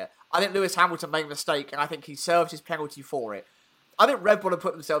behaviour. I think Lewis Hamilton made a mistake, and I think he served his penalty for it. I think Red Bull have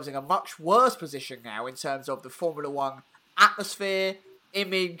put themselves in a much worse position now in terms of the Formula One atmosphere,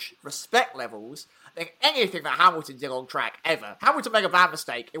 image, respect levels than anything that Hamilton did on track ever. Hamilton made a bad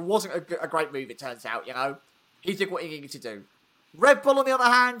mistake. It wasn't a great move, it turns out, you know. He did what he needed to do. Red Bull, on the other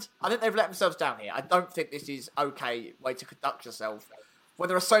hand, I think they've let themselves down here. I don't think this is okay way to conduct yourself when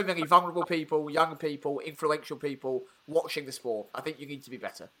there are so many vulnerable people, young people, influential people watching the sport. I think you need to be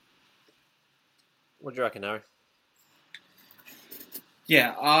better. What do you reckon, Harry?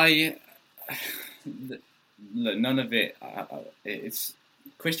 Yeah, look, none of it. It's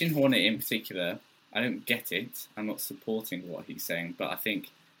Christian Horner in particular. I don't get it. I'm not supporting what he's saying, but I think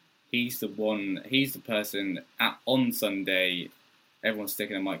he's the one. He's the person on Sunday. Everyone's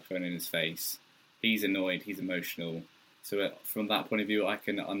sticking a microphone in his face. He's annoyed. He's emotional. So from that point of view, I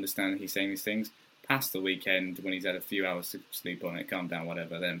can understand he's saying these things. Past the weekend, when he's had a few hours to sleep on it, calm down,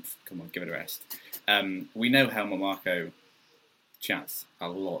 whatever, then come on, give it a rest. We know Helmut Marko chats a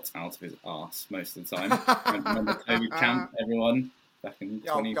lot out of his arse most of the time. Remember COVID camp, everyone, back in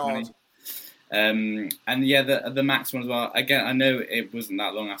 2020? And yeah, the Max one as well. Again, I know it wasn't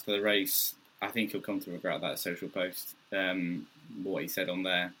that long after the race. I think he'll come to regret that social post. What he said on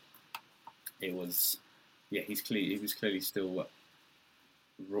there, it was, yeah, he was clearly still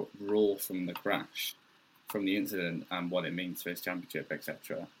raw from the crash, from the incident, and what it means for his championship,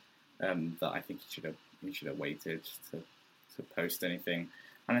 etc. That I think he should have waited to post anything.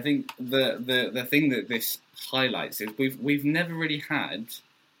 And I think the thing that this highlights is we've never really had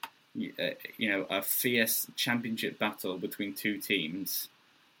a fierce championship battle between two teams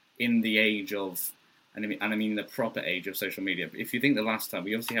in the age of, and I mean the proper age of social media. If you think the last time,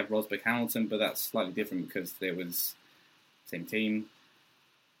 we obviously had Rosberg Hamilton, but that's slightly different because there was same team.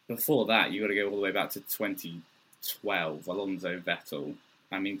 Before that, you got to go all the way back to 2012, Alonso Vettel.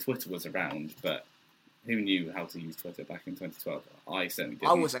 I mean, Twitter was around, but who knew how to use Twitter back in 2012? I certainly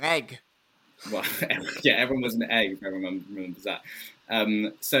didn't. I was an egg. Well, yeah, everyone was an egg, if everyone remembers that.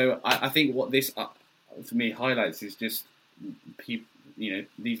 So I think what this, for me, highlights is just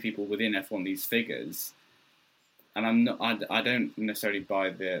these people within F1, these figures. And I don't necessarily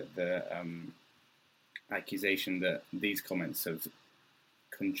buy the accusation that these comments have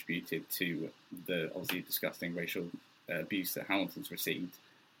contributed to the obviously disgusting racial abuse that Hamilton's received.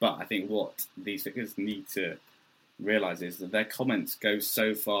 But I think what these figures need to realise is that their comments go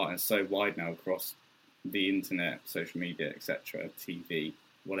so far and so wide now across the internet, social media, etc., TV,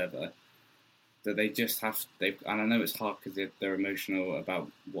 whatever, that they just have. And I know it's hard because they're emotional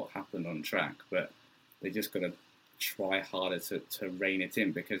about what happened on track, but they just got to try harder to rein it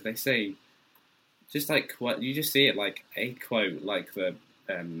in, because they say, just like you just see it like a quote, like the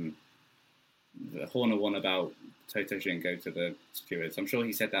Horner one about Toto shouldn't go to the stewards. I'm sure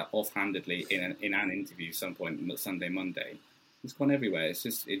he said that offhandedly in an interview some point on Sunday, Monday. It's gone everywhere. It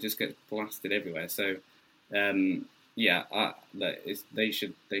just gets blasted everywhere. So they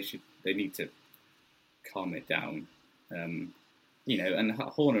need to calm it down. And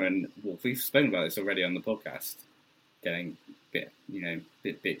Horner and Wolf, we've spoken about this already on the podcast, getting a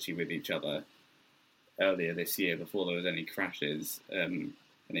bit bitchy with each other earlier this year before there was any crashes. And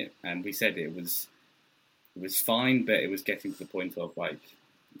we said it was fine, but it was getting to the point of like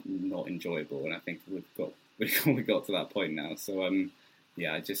not enjoyable, and I think we got to that point now. So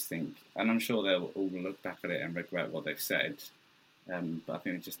I just think, and I'm sure they'll all look back at it and regret what they've said. But I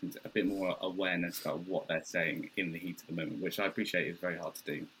think it just needs a bit more awareness about what they're saying in the heat of the moment, which I appreciate is very hard to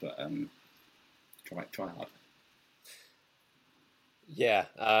do. But try hard. Yeah.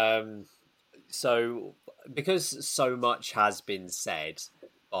 So because so much has been said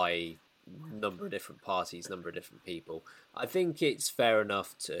by number of different parties, number of different people, I think it's fair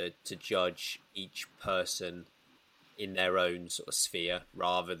enough to judge each person in their own sort of sphere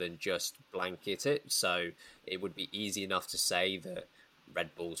rather than just blanket it. So it would be easy enough to say that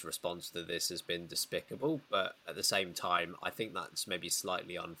Red Bull's response to this has been despicable, but at the same time, I think that's maybe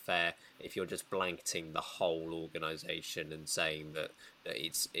slightly unfair if you're just blanketing the whole organisation and saying that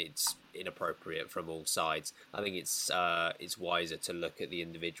it's inappropriate from all sides. I think it's wiser to look at the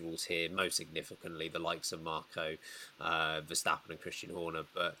individuals here, most significantly the likes of Marko, Verstappen and Christian Horner,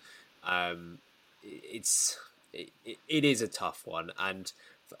 but it is a tough one. And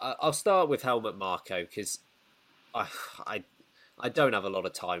I'll start with Helmut Marko because I don't have a lot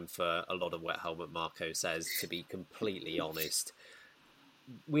of time for a lot of what Helmut Marko says, to be completely honest.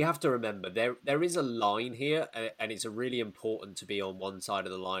 We have to remember there is a line here, and it's really important to be on one side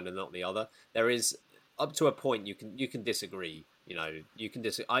of the line and not the other. There is, up to a point, you can disagree, You know, you can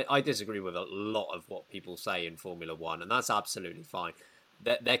I disagree with a lot of what people say in Formula One, and that's absolutely fine.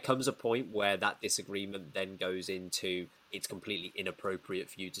 There comes a point where that disagreement then goes into it's completely inappropriate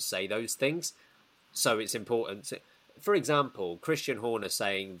for you to say those things. So it's important to, for example, Christian Horner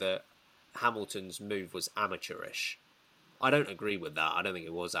saying that Hamilton's move was amateurish. I don't agree with that. I don't think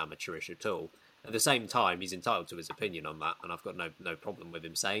it was amateurish at all. At the same time, he's entitled to his opinion on that, and I've got no problem with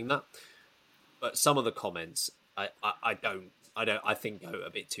him saying that. But some of the comments, I think go a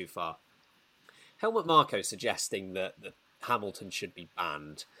bit too far. Helmut Marko suggesting that Hamilton should be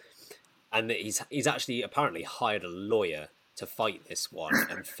banned, and that he's actually apparently hired a lawyer to fight this one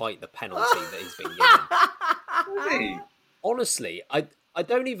and fight the penalty that he's been given. Really? Honestly, I'm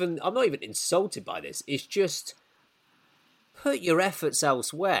not even insulted by this. It's just put your efforts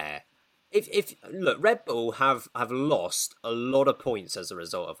elsewhere. If look, Red Bull have lost a lot of points as a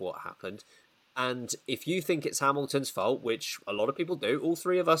result of what happened. And if you think it's Hamilton's fault, which a lot of people do, all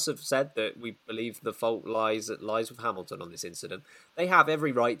three of us have said that we believe the fault lies with Hamilton on this incident, they have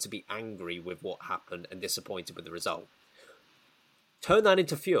every right to be angry with what happened and disappointed with the result. Turn that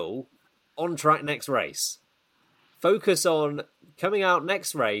into fuel on track next race. Focus on coming out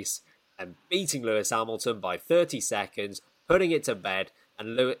next race and beating Lewis Hamilton by 30 seconds, putting it to bed,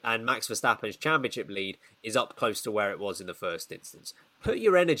 and Max Verstappen's championship lead is up close to where it was in the first instance. Put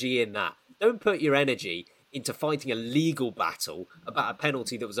your energy in that. Don't put your energy into fighting a legal battle about a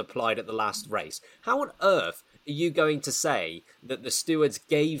penalty that was applied at the last race. How on earth are you going to say that the stewards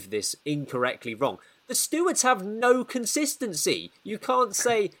gave this incorrectly wrong? The stewards have no consistency. You can't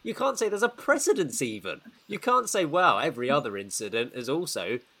say there's a precedence even. You can't say, well, every other incident has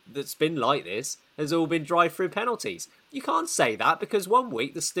also that's been like this has all been drive-through penalties. You can't say that because one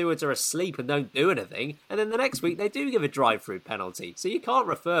week the stewards are asleep and don't do anything, and then the next week they do give a drive-through penalty. So you can't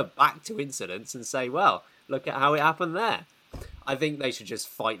refer back to incidents and say, well, look at how it happened there. I think they should just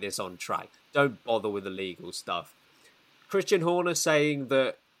fight this on track. Don't bother with the legal stuff. Christian Horner saying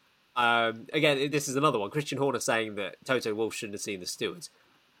that, again, this is another one. Christian Horner saying that Toto Wolff shouldn't have seen the stewards.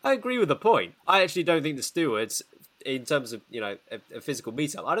 I agree with the point. I actually don't think the stewards, in terms of, you know, a physical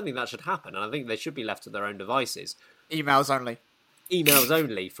meetup, I don't think that should happen. And I think they should be left to their own devices. Emails only. Emails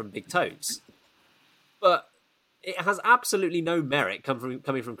only from Big Totes. But it has absolutely no merit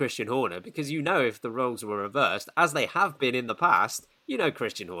coming from Christian Horner, because you know if the roles were reversed, as they have been in the past, you know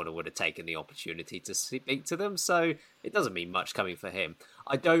Christian Horner would have taken the opportunity to speak to them, so it doesn't mean much coming for him.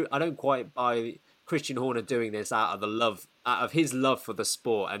 I don't quite buy Christian Horner doing this out of his love for the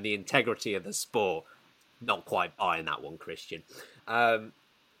sport and the integrity of the sport. Not quite buying that one, Christian. And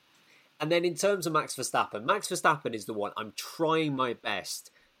then in terms of Max Verstappen is the one I'm trying my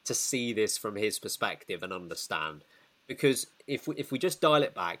best to see this from his perspective and understand. Because if we just dial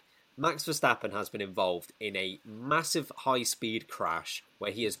it back, Max Verstappen has been involved in a massive high-speed crash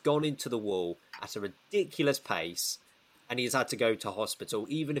where he has gone into the wall at a ridiculous pace and he has had to go to hospital,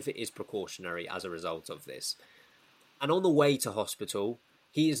 even if it is precautionary as a result of this. And on the way to hospital,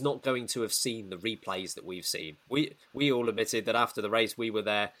 he is not going to have seen the replays that we've seen. We all admitted that after the race we were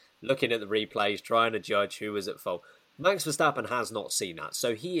there looking at the replays, trying to judge who was at fault. Max Verstappen has not seen that,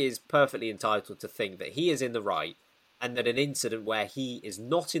 so he is perfectly entitled to think that he is in the right and that an incident where he is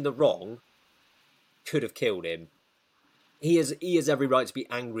not in the wrong could have killed him. He has every right to be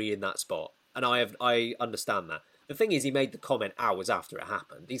angry in that spot, and I understand that. The thing is, he made the comment hours after it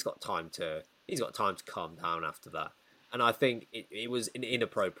happened. He's got time to calm down after that. And I think it was an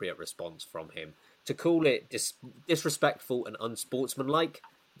inappropriate response from him. To call it disrespectful and unsportsmanlike,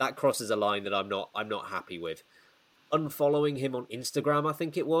 that crosses a line that I'm not happy with. Unfollowing him on Instagram, I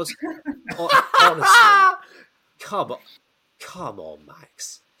think it was. Honestly, come on,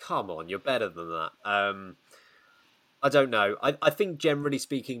 Max. Come on, you're better than that. I don't know. I think generally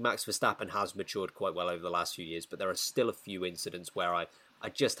speaking, Max Verstappen has matured quite well over the last few years, but there are still a few incidents where I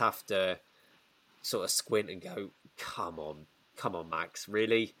just have to sort of squint and go, come on, Max,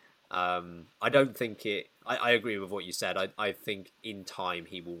 really? I don't think it... I agree with what you said. I think in time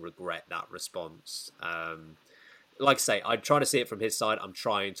he will regret that response. Like I say, I try to see it from his side. I'm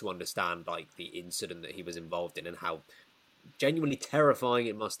trying to understand like the incident that he was involved in and how genuinely terrifying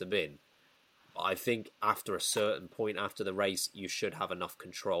it must have been. But I think after a certain point after the race, you should have enough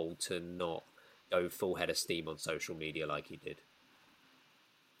control to not go full head of steam on social media like he did.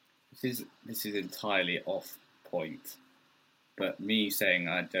 This is entirely off point. But me saying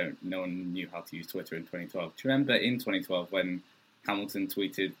no one knew how to use Twitter in 2012. Do you remember in 2012 when Hamilton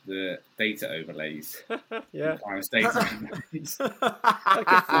tweeted the data overlays? Yeah. Data overlays. I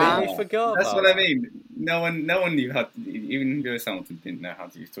completely forgot. That's what I mean. No one knew how to, even Lewis Hamilton didn't know how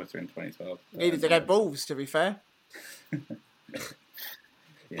to use Twitter in 2012. Neither did Ed Balls, to be fair.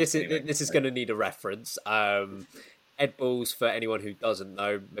 This is going to need a reference. Ed Balls, for anyone who doesn't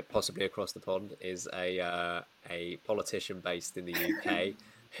know, possibly across the pond, is a politician based in the UK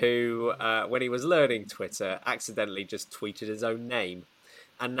who, when he was learning Twitter, accidentally just tweeted his own name.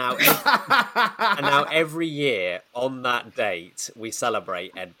 And now every year on that date, we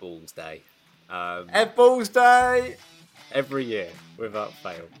celebrate Ed Balls Day. Ed Balls Day! Every year, without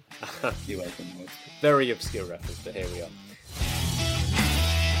fail. You're welcome. Very obscure reference, but here we are.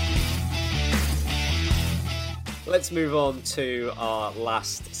 Let's move on to our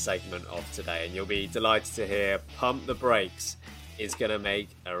last segment of today, and you'll be delighted to hear Pump the Brakes is going to make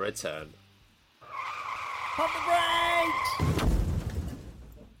a return. Pump the brakes!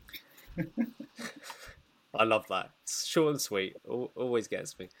 I love that. It's short and sweet. Always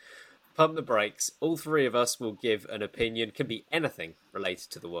gets me. Pump the Brakes. All three of us will give an opinion. Can be anything related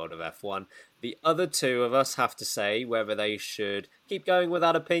to the world of F1. The other two of us have to say whether they should keep going with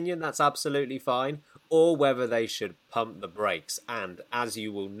that opinion. That's absolutely fine. Or whether they should pump the brakes. And as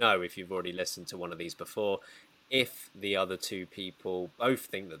you will know if you've already listened to one of these before, if the other two people both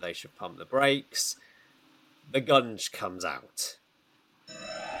think that they should pump the brakes, the gunge comes out.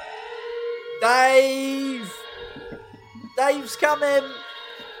 Dave! Dave's coming!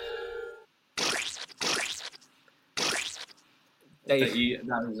 Dave.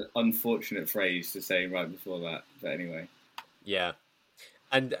 That was an unfortunate phrase to say right before that, but anyway. Yeah.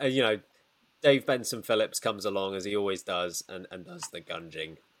 And, Dave Benson Phillips comes along, as he always does, and does the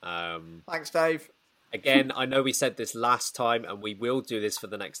gunging. Thanks, Dave. Again, I know we said this last time, and we will do this for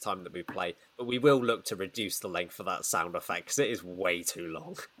the next time that we play, but we will look to reduce the length of that sound effect, because it is way too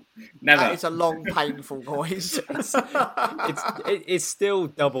long. Never. It's a long, painful noise. It's still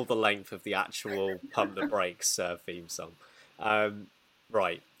double the length of the actual Pump the Brakes theme song.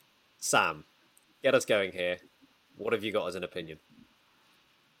 Right. Sam, get us going here. What have you got as an opinion?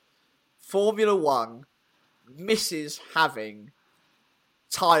 Formula One misses having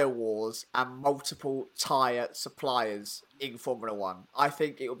tyre wars and multiple tyre suppliers in Formula One. I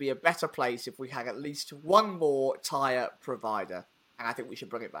think it would be a better place if we had at least one more tyre provider, and I think we should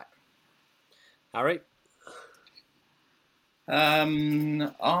bring it back. Harry? I'm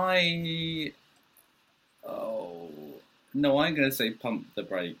going to say pump the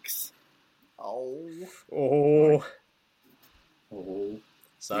brakes. Oh.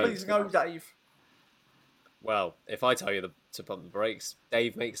 So, please no, Dave. Well, if I tell you to pump the brakes,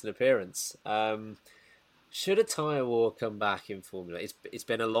 Dave makes an appearance. Should a tyre war come back in Formula? It's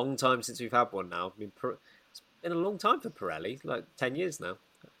been a long time since we've had one now. I mean, it's been a long time for Pirelli, like 10 years now.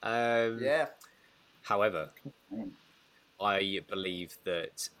 Yeah. However, I believe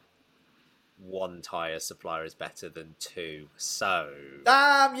that one tyre supplier is better than two. So,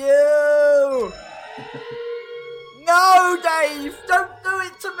 damn you! No, Dave! Don't do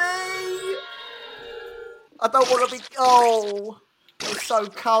it to me! I don't want to be... Oh, it's so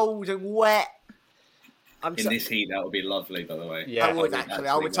cold and wet. In this heat, that would be lovely, by the way. Yeah, I would actually.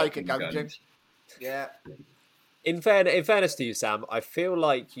 I would take a gunging. Yeah. In fairness to you, Sam, I feel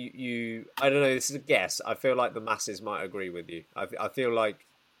like you... I don't know, this is a guess. I feel like the masses might agree with you. I feel like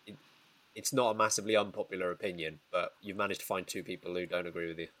it's not a massively unpopular opinion, but you've managed to find two people who don't agree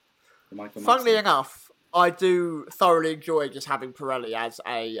with you. Funnily enough, I do thoroughly enjoy just having Pirelli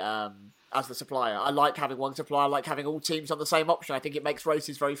as the supplier. I like having one supplier. I like having all teams on the same option. I think it makes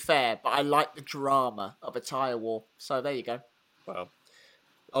races very fair, but I like the drama of a tyre war. So there you go. Well,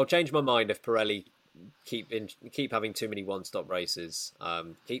 I'll change my mind if Pirelli keep having too many one-stop races.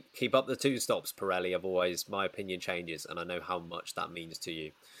 Keep up the two stops, Pirelli. Otherwise, my opinion changes, and I know how much that means to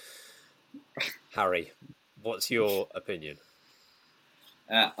you. Harry, what's your opinion?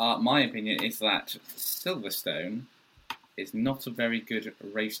 My opinion is that Silverstone is not a very good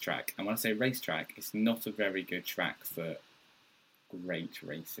racetrack. And when I say racetrack, it's not a very good track for great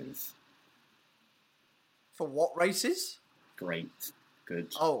races. For what races? Great,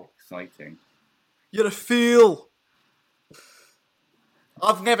 good, exciting. You're a fool.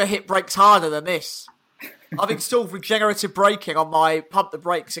 I've never hit brakes harder than this. I've installed regenerative braking on my pump the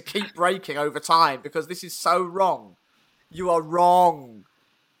brakes to keep braking over time because this is so wrong. You are wrong.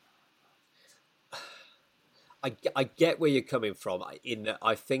 I get where you're coming from. In that,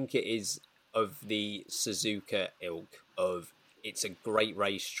 I think it is of the Suzuka ilk of it's a great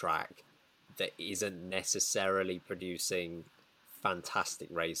racetrack that isn't necessarily producing fantastic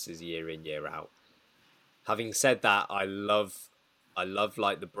races year in, year out. Having said that, I love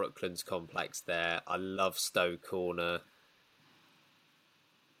like the Brooklands complex there. I love Stowe Corner.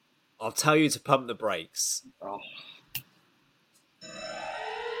 I'll tell you to pump the brakes.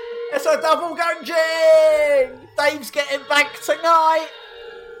 A It's a double gungeon! Dave's getting back tonight!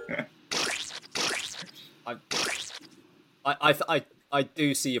 I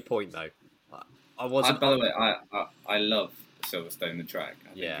do see your point, though. I wasn't... by the way, I love Silverstone, the track.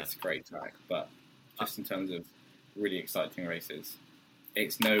 I think it's a great track, but just in terms of really exciting races,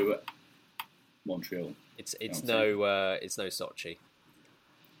 it's no Montreal. It's no Sochi.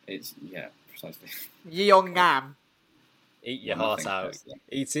 It's precisely. Yeongnam. Eat your heart out.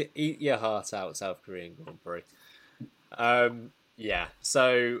 Eat your heart out, South Korean Grand Prix.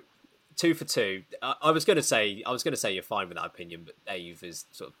 So 2 for 2. I was going to say you're fine with that opinion, but Dave is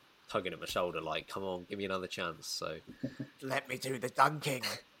sort of tugging at my shoulder, like, come on, give me another chance. So let me do the dunking.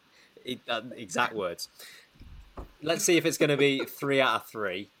 Exact words. Let's see if it's going to be 3 out of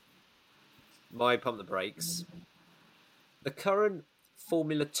 3. My pump the brakes. The current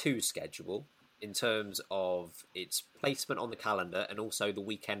Formula 2 schedule, in terms of its placement on the calendar and also the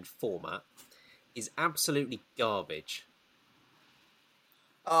weekend format, is absolutely garbage.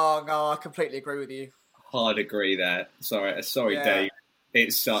 Oh, no, I completely agree with you. Hard agree there. Sorry, Dave.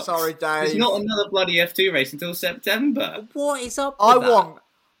 It sucks. Sorry, Dave. There's not another bloody F2 race until September. What is up with that?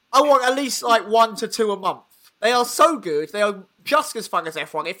 I want at least like 1 to 2 a month. They are so good. They are just as fun as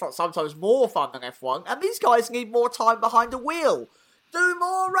F1, if not sometimes more fun than F1. And these guys need more time behind the wheel. Do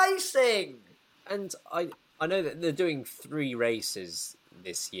more racing. And I know that they're doing 3 races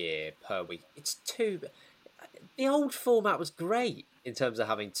this year per week. It's 2. The old format was great in terms of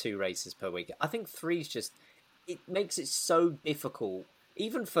having 2 races per week. I think 3's just... It makes it so difficult,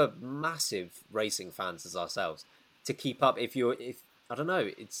 even for massive racing fans as ourselves, to keep up. If I don't know,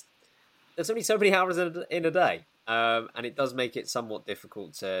 there's only so many hours in a day, and it does make it somewhat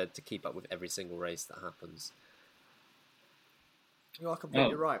difficult to keep up with every single race that happens. You are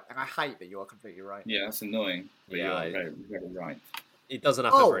completely right, and I hate that you are completely right. Yeah, that's annoying, but you are very, very right. It doesn't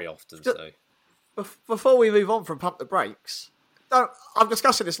happen very often, so... Before we move on from Pump the Brakes, I'm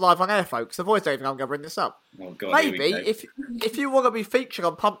discussing this live on air, folks. Avoid Dave and I'm going to bring this up. Oh, God, maybe if you want to be featured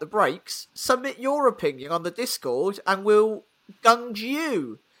on Pump the Brakes, submit your opinion on the Discord, and we'll gung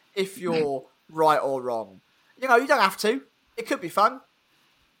you if you're right or wrong. You don't have to. It could be fun.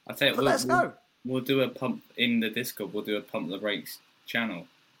 I'll tell you, let us know. We'll do a pump in the Discord. We'll do a Pump the Brakes channel.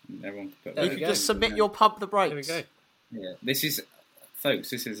 Everyone can put you can just submit your Pump the Brakes. There we go. Yeah, this is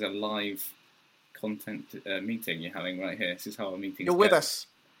a live content meeting you're having right here. This is how our meetings You're with us.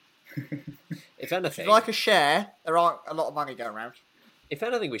 If anything, if you'd like a share, there aren't a lot of money going around. If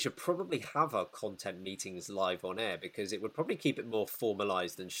anything, we should probably have our content meetings live on air, because it would probably keep it more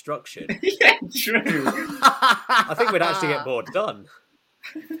formalised and structured. Yeah, true. I think we'd actually get more done.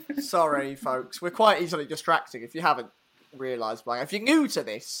 Sorry, folks. We're quite easily distracting, if you haven't realised by now. If you're new to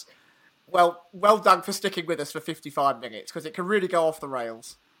this, well done for sticking with us for 55 minutes, because it can really go off the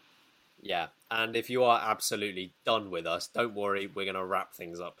rails. Yeah, and if you are absolutely done with us, don't worry, we're going to wrap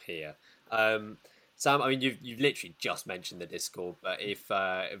things up here. Sam, I mean, you've literally just mentioned the Discord, but if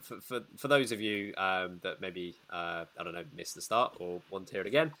for those of you that maybe missed the start or want to hear it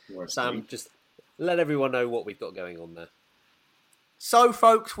again, Sam, just let everyone know what we've got going on there. So,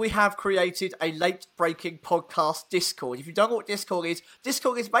 folks, we have created a late-breaking podcast Discord. If you don't know what Discord is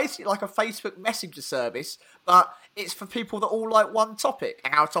basically like a Facebook Messenger service, but it's for people that all like one topic.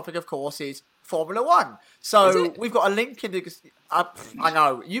 And our topic, of course, is Formula 1. So, we've got a link in the... I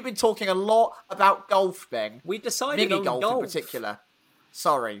know, you've been talking a lot about golf, Ben. We decided on golf in particular.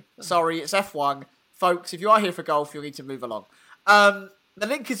 Sorry, it's F1. Folks, if you are here for golf, you'll need to move along. The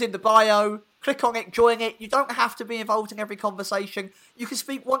link is in the bio. Click on it, join it. You don't have to be involved in every conversation. You can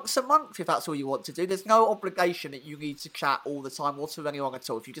speak once a month if that's all you want to do. There's no obligation that you need to chat all the time or to anyone at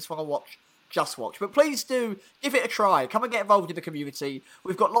all. If you just want to watch, just watch. But please do give it a try. Come and get involved in the community.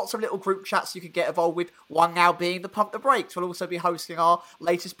 We've got lots of little group chats you can get involved with. One now being the Pump the Brakes. We'll also be hosting our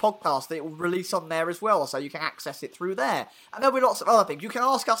latest podcast that it will release on there as well, so you can access it through there. And there'll be lots of other things. You can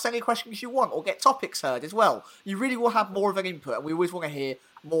ask us any questions you want or get topics heard as well. You really will have more of an input, and we always want to hear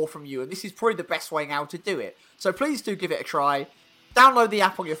more from you, and this is probably the best way now to do it. So please do give it a try. Download the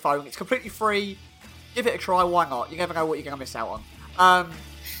app on your phone. It's completely free. Give it a try. Why not? You never know what you're going to miss out on.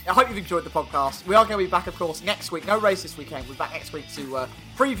 I hope you've enjoyed the podcast. We are going to be back, of course, next week. No race this weekend. We're back next week to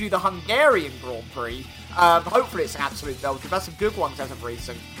preview the Hungarian Grand Prix. Hopefully it's an absolute belt. We've had some good ones as of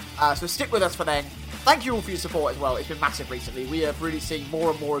recent. So stick with us for then. Thank you all for your support as well. It's been massive recently. We have really seen more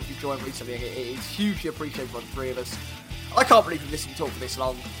and more of you join recently, and it is hugely appreciated by the three of us. I can't believe you've listened to talk for this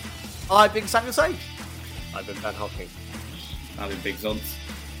long. I've been Samuel Sage. I've been Ben Hocking. I've been Big Zonts.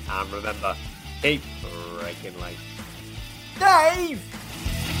 And remember, keep breaking late. Dave!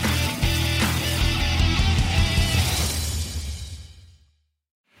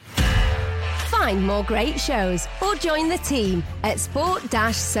 Find more great shows or join the team at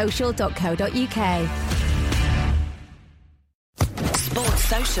sport-social.co.uk. Sports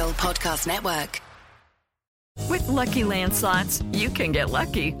Social Podcast Network. With Lucky Land Slots, you can get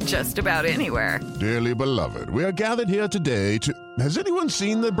lucky just about anywhere. Dearly beloved, we are gathered here today to... Has anyone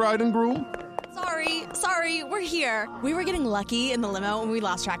seen the bride and groom? Sorry, we're here. We were getting lucky in the limo and we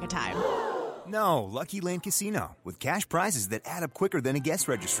lost track of time. No, Lucky Land Casino, with cash prizes that add up quicker than a guest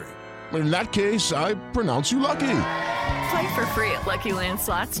registry. In that case, I pronounce you lucky. Play for free at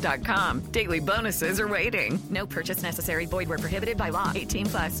LuckyLandSlots.com. Daily bonuses are waiting. No purchase necessary. Void where prohibited by law.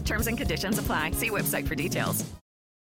 18+. Terms and conditions apply. See website for details.